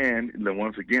I can, then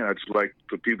once again, I'd just like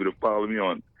for people to follow me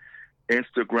on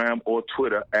Instagram or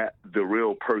Twitter at The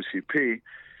Real Percy P.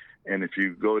 And if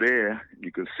you go there,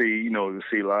 you can see,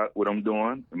 see a lot what I'm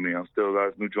doing. I mean, I still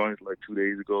got new joints. Like 2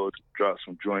 days ago, dropped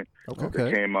some joint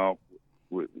that came out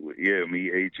with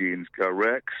me, AG, and Scott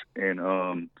Rex, and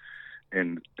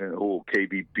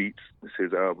KB Beats. It's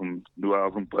his album, new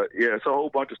album. But yeah, it's a whole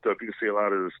bunch of stuff. You can see a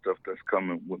lot of the stuff that's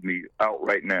coming with me out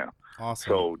right now. Awesome.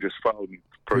 So just follow me.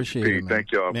 Percy P.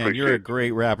 Thank y'all. Man, you're a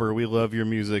great rapper. We love your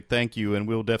music. Thank you, and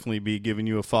we'll definitely be giving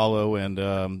you a follow and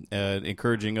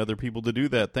encouraging other people to do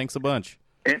that. Thanks a bunch.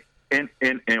 And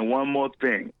one more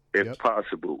thing, if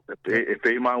possible, if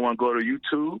they might want to go to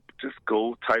YouTube, just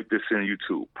go type this in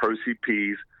YouTube: Percy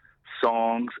P's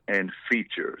Songs and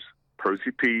Features.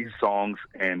 Percy P Songs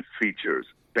and Features.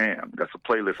 Bam, that's a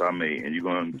playlist I made, and you're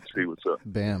going to see what's up.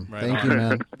 Bam. Right. Thank you,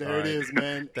 man. There it is,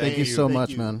 man. Thank you so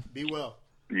much, man. Be well.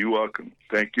 You're welcome.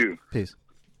 Thank you. Peace.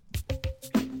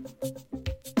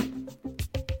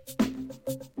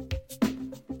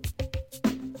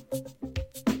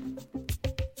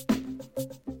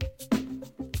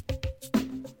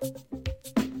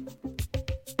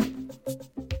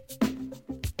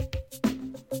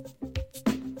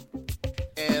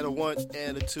 And a one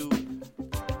and a two.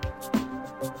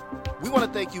 We want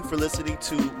to thank you for listening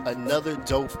to another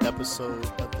dope episode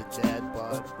of the Dad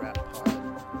Bod Rap Pod.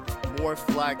 More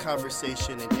fly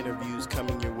conversation and interviews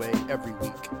coming your way every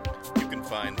week. You can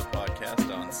find the podcast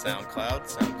on SoundCloud,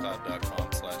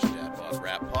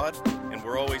 soundcloud.com/DadBodRapPod. And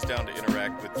we're always down to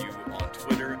interact with you on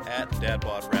Twitter at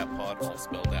DadBodRapPod, all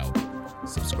spelled out.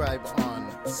 Subscribe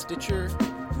on Stitcher,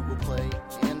 Google Play,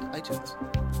 and iTunes.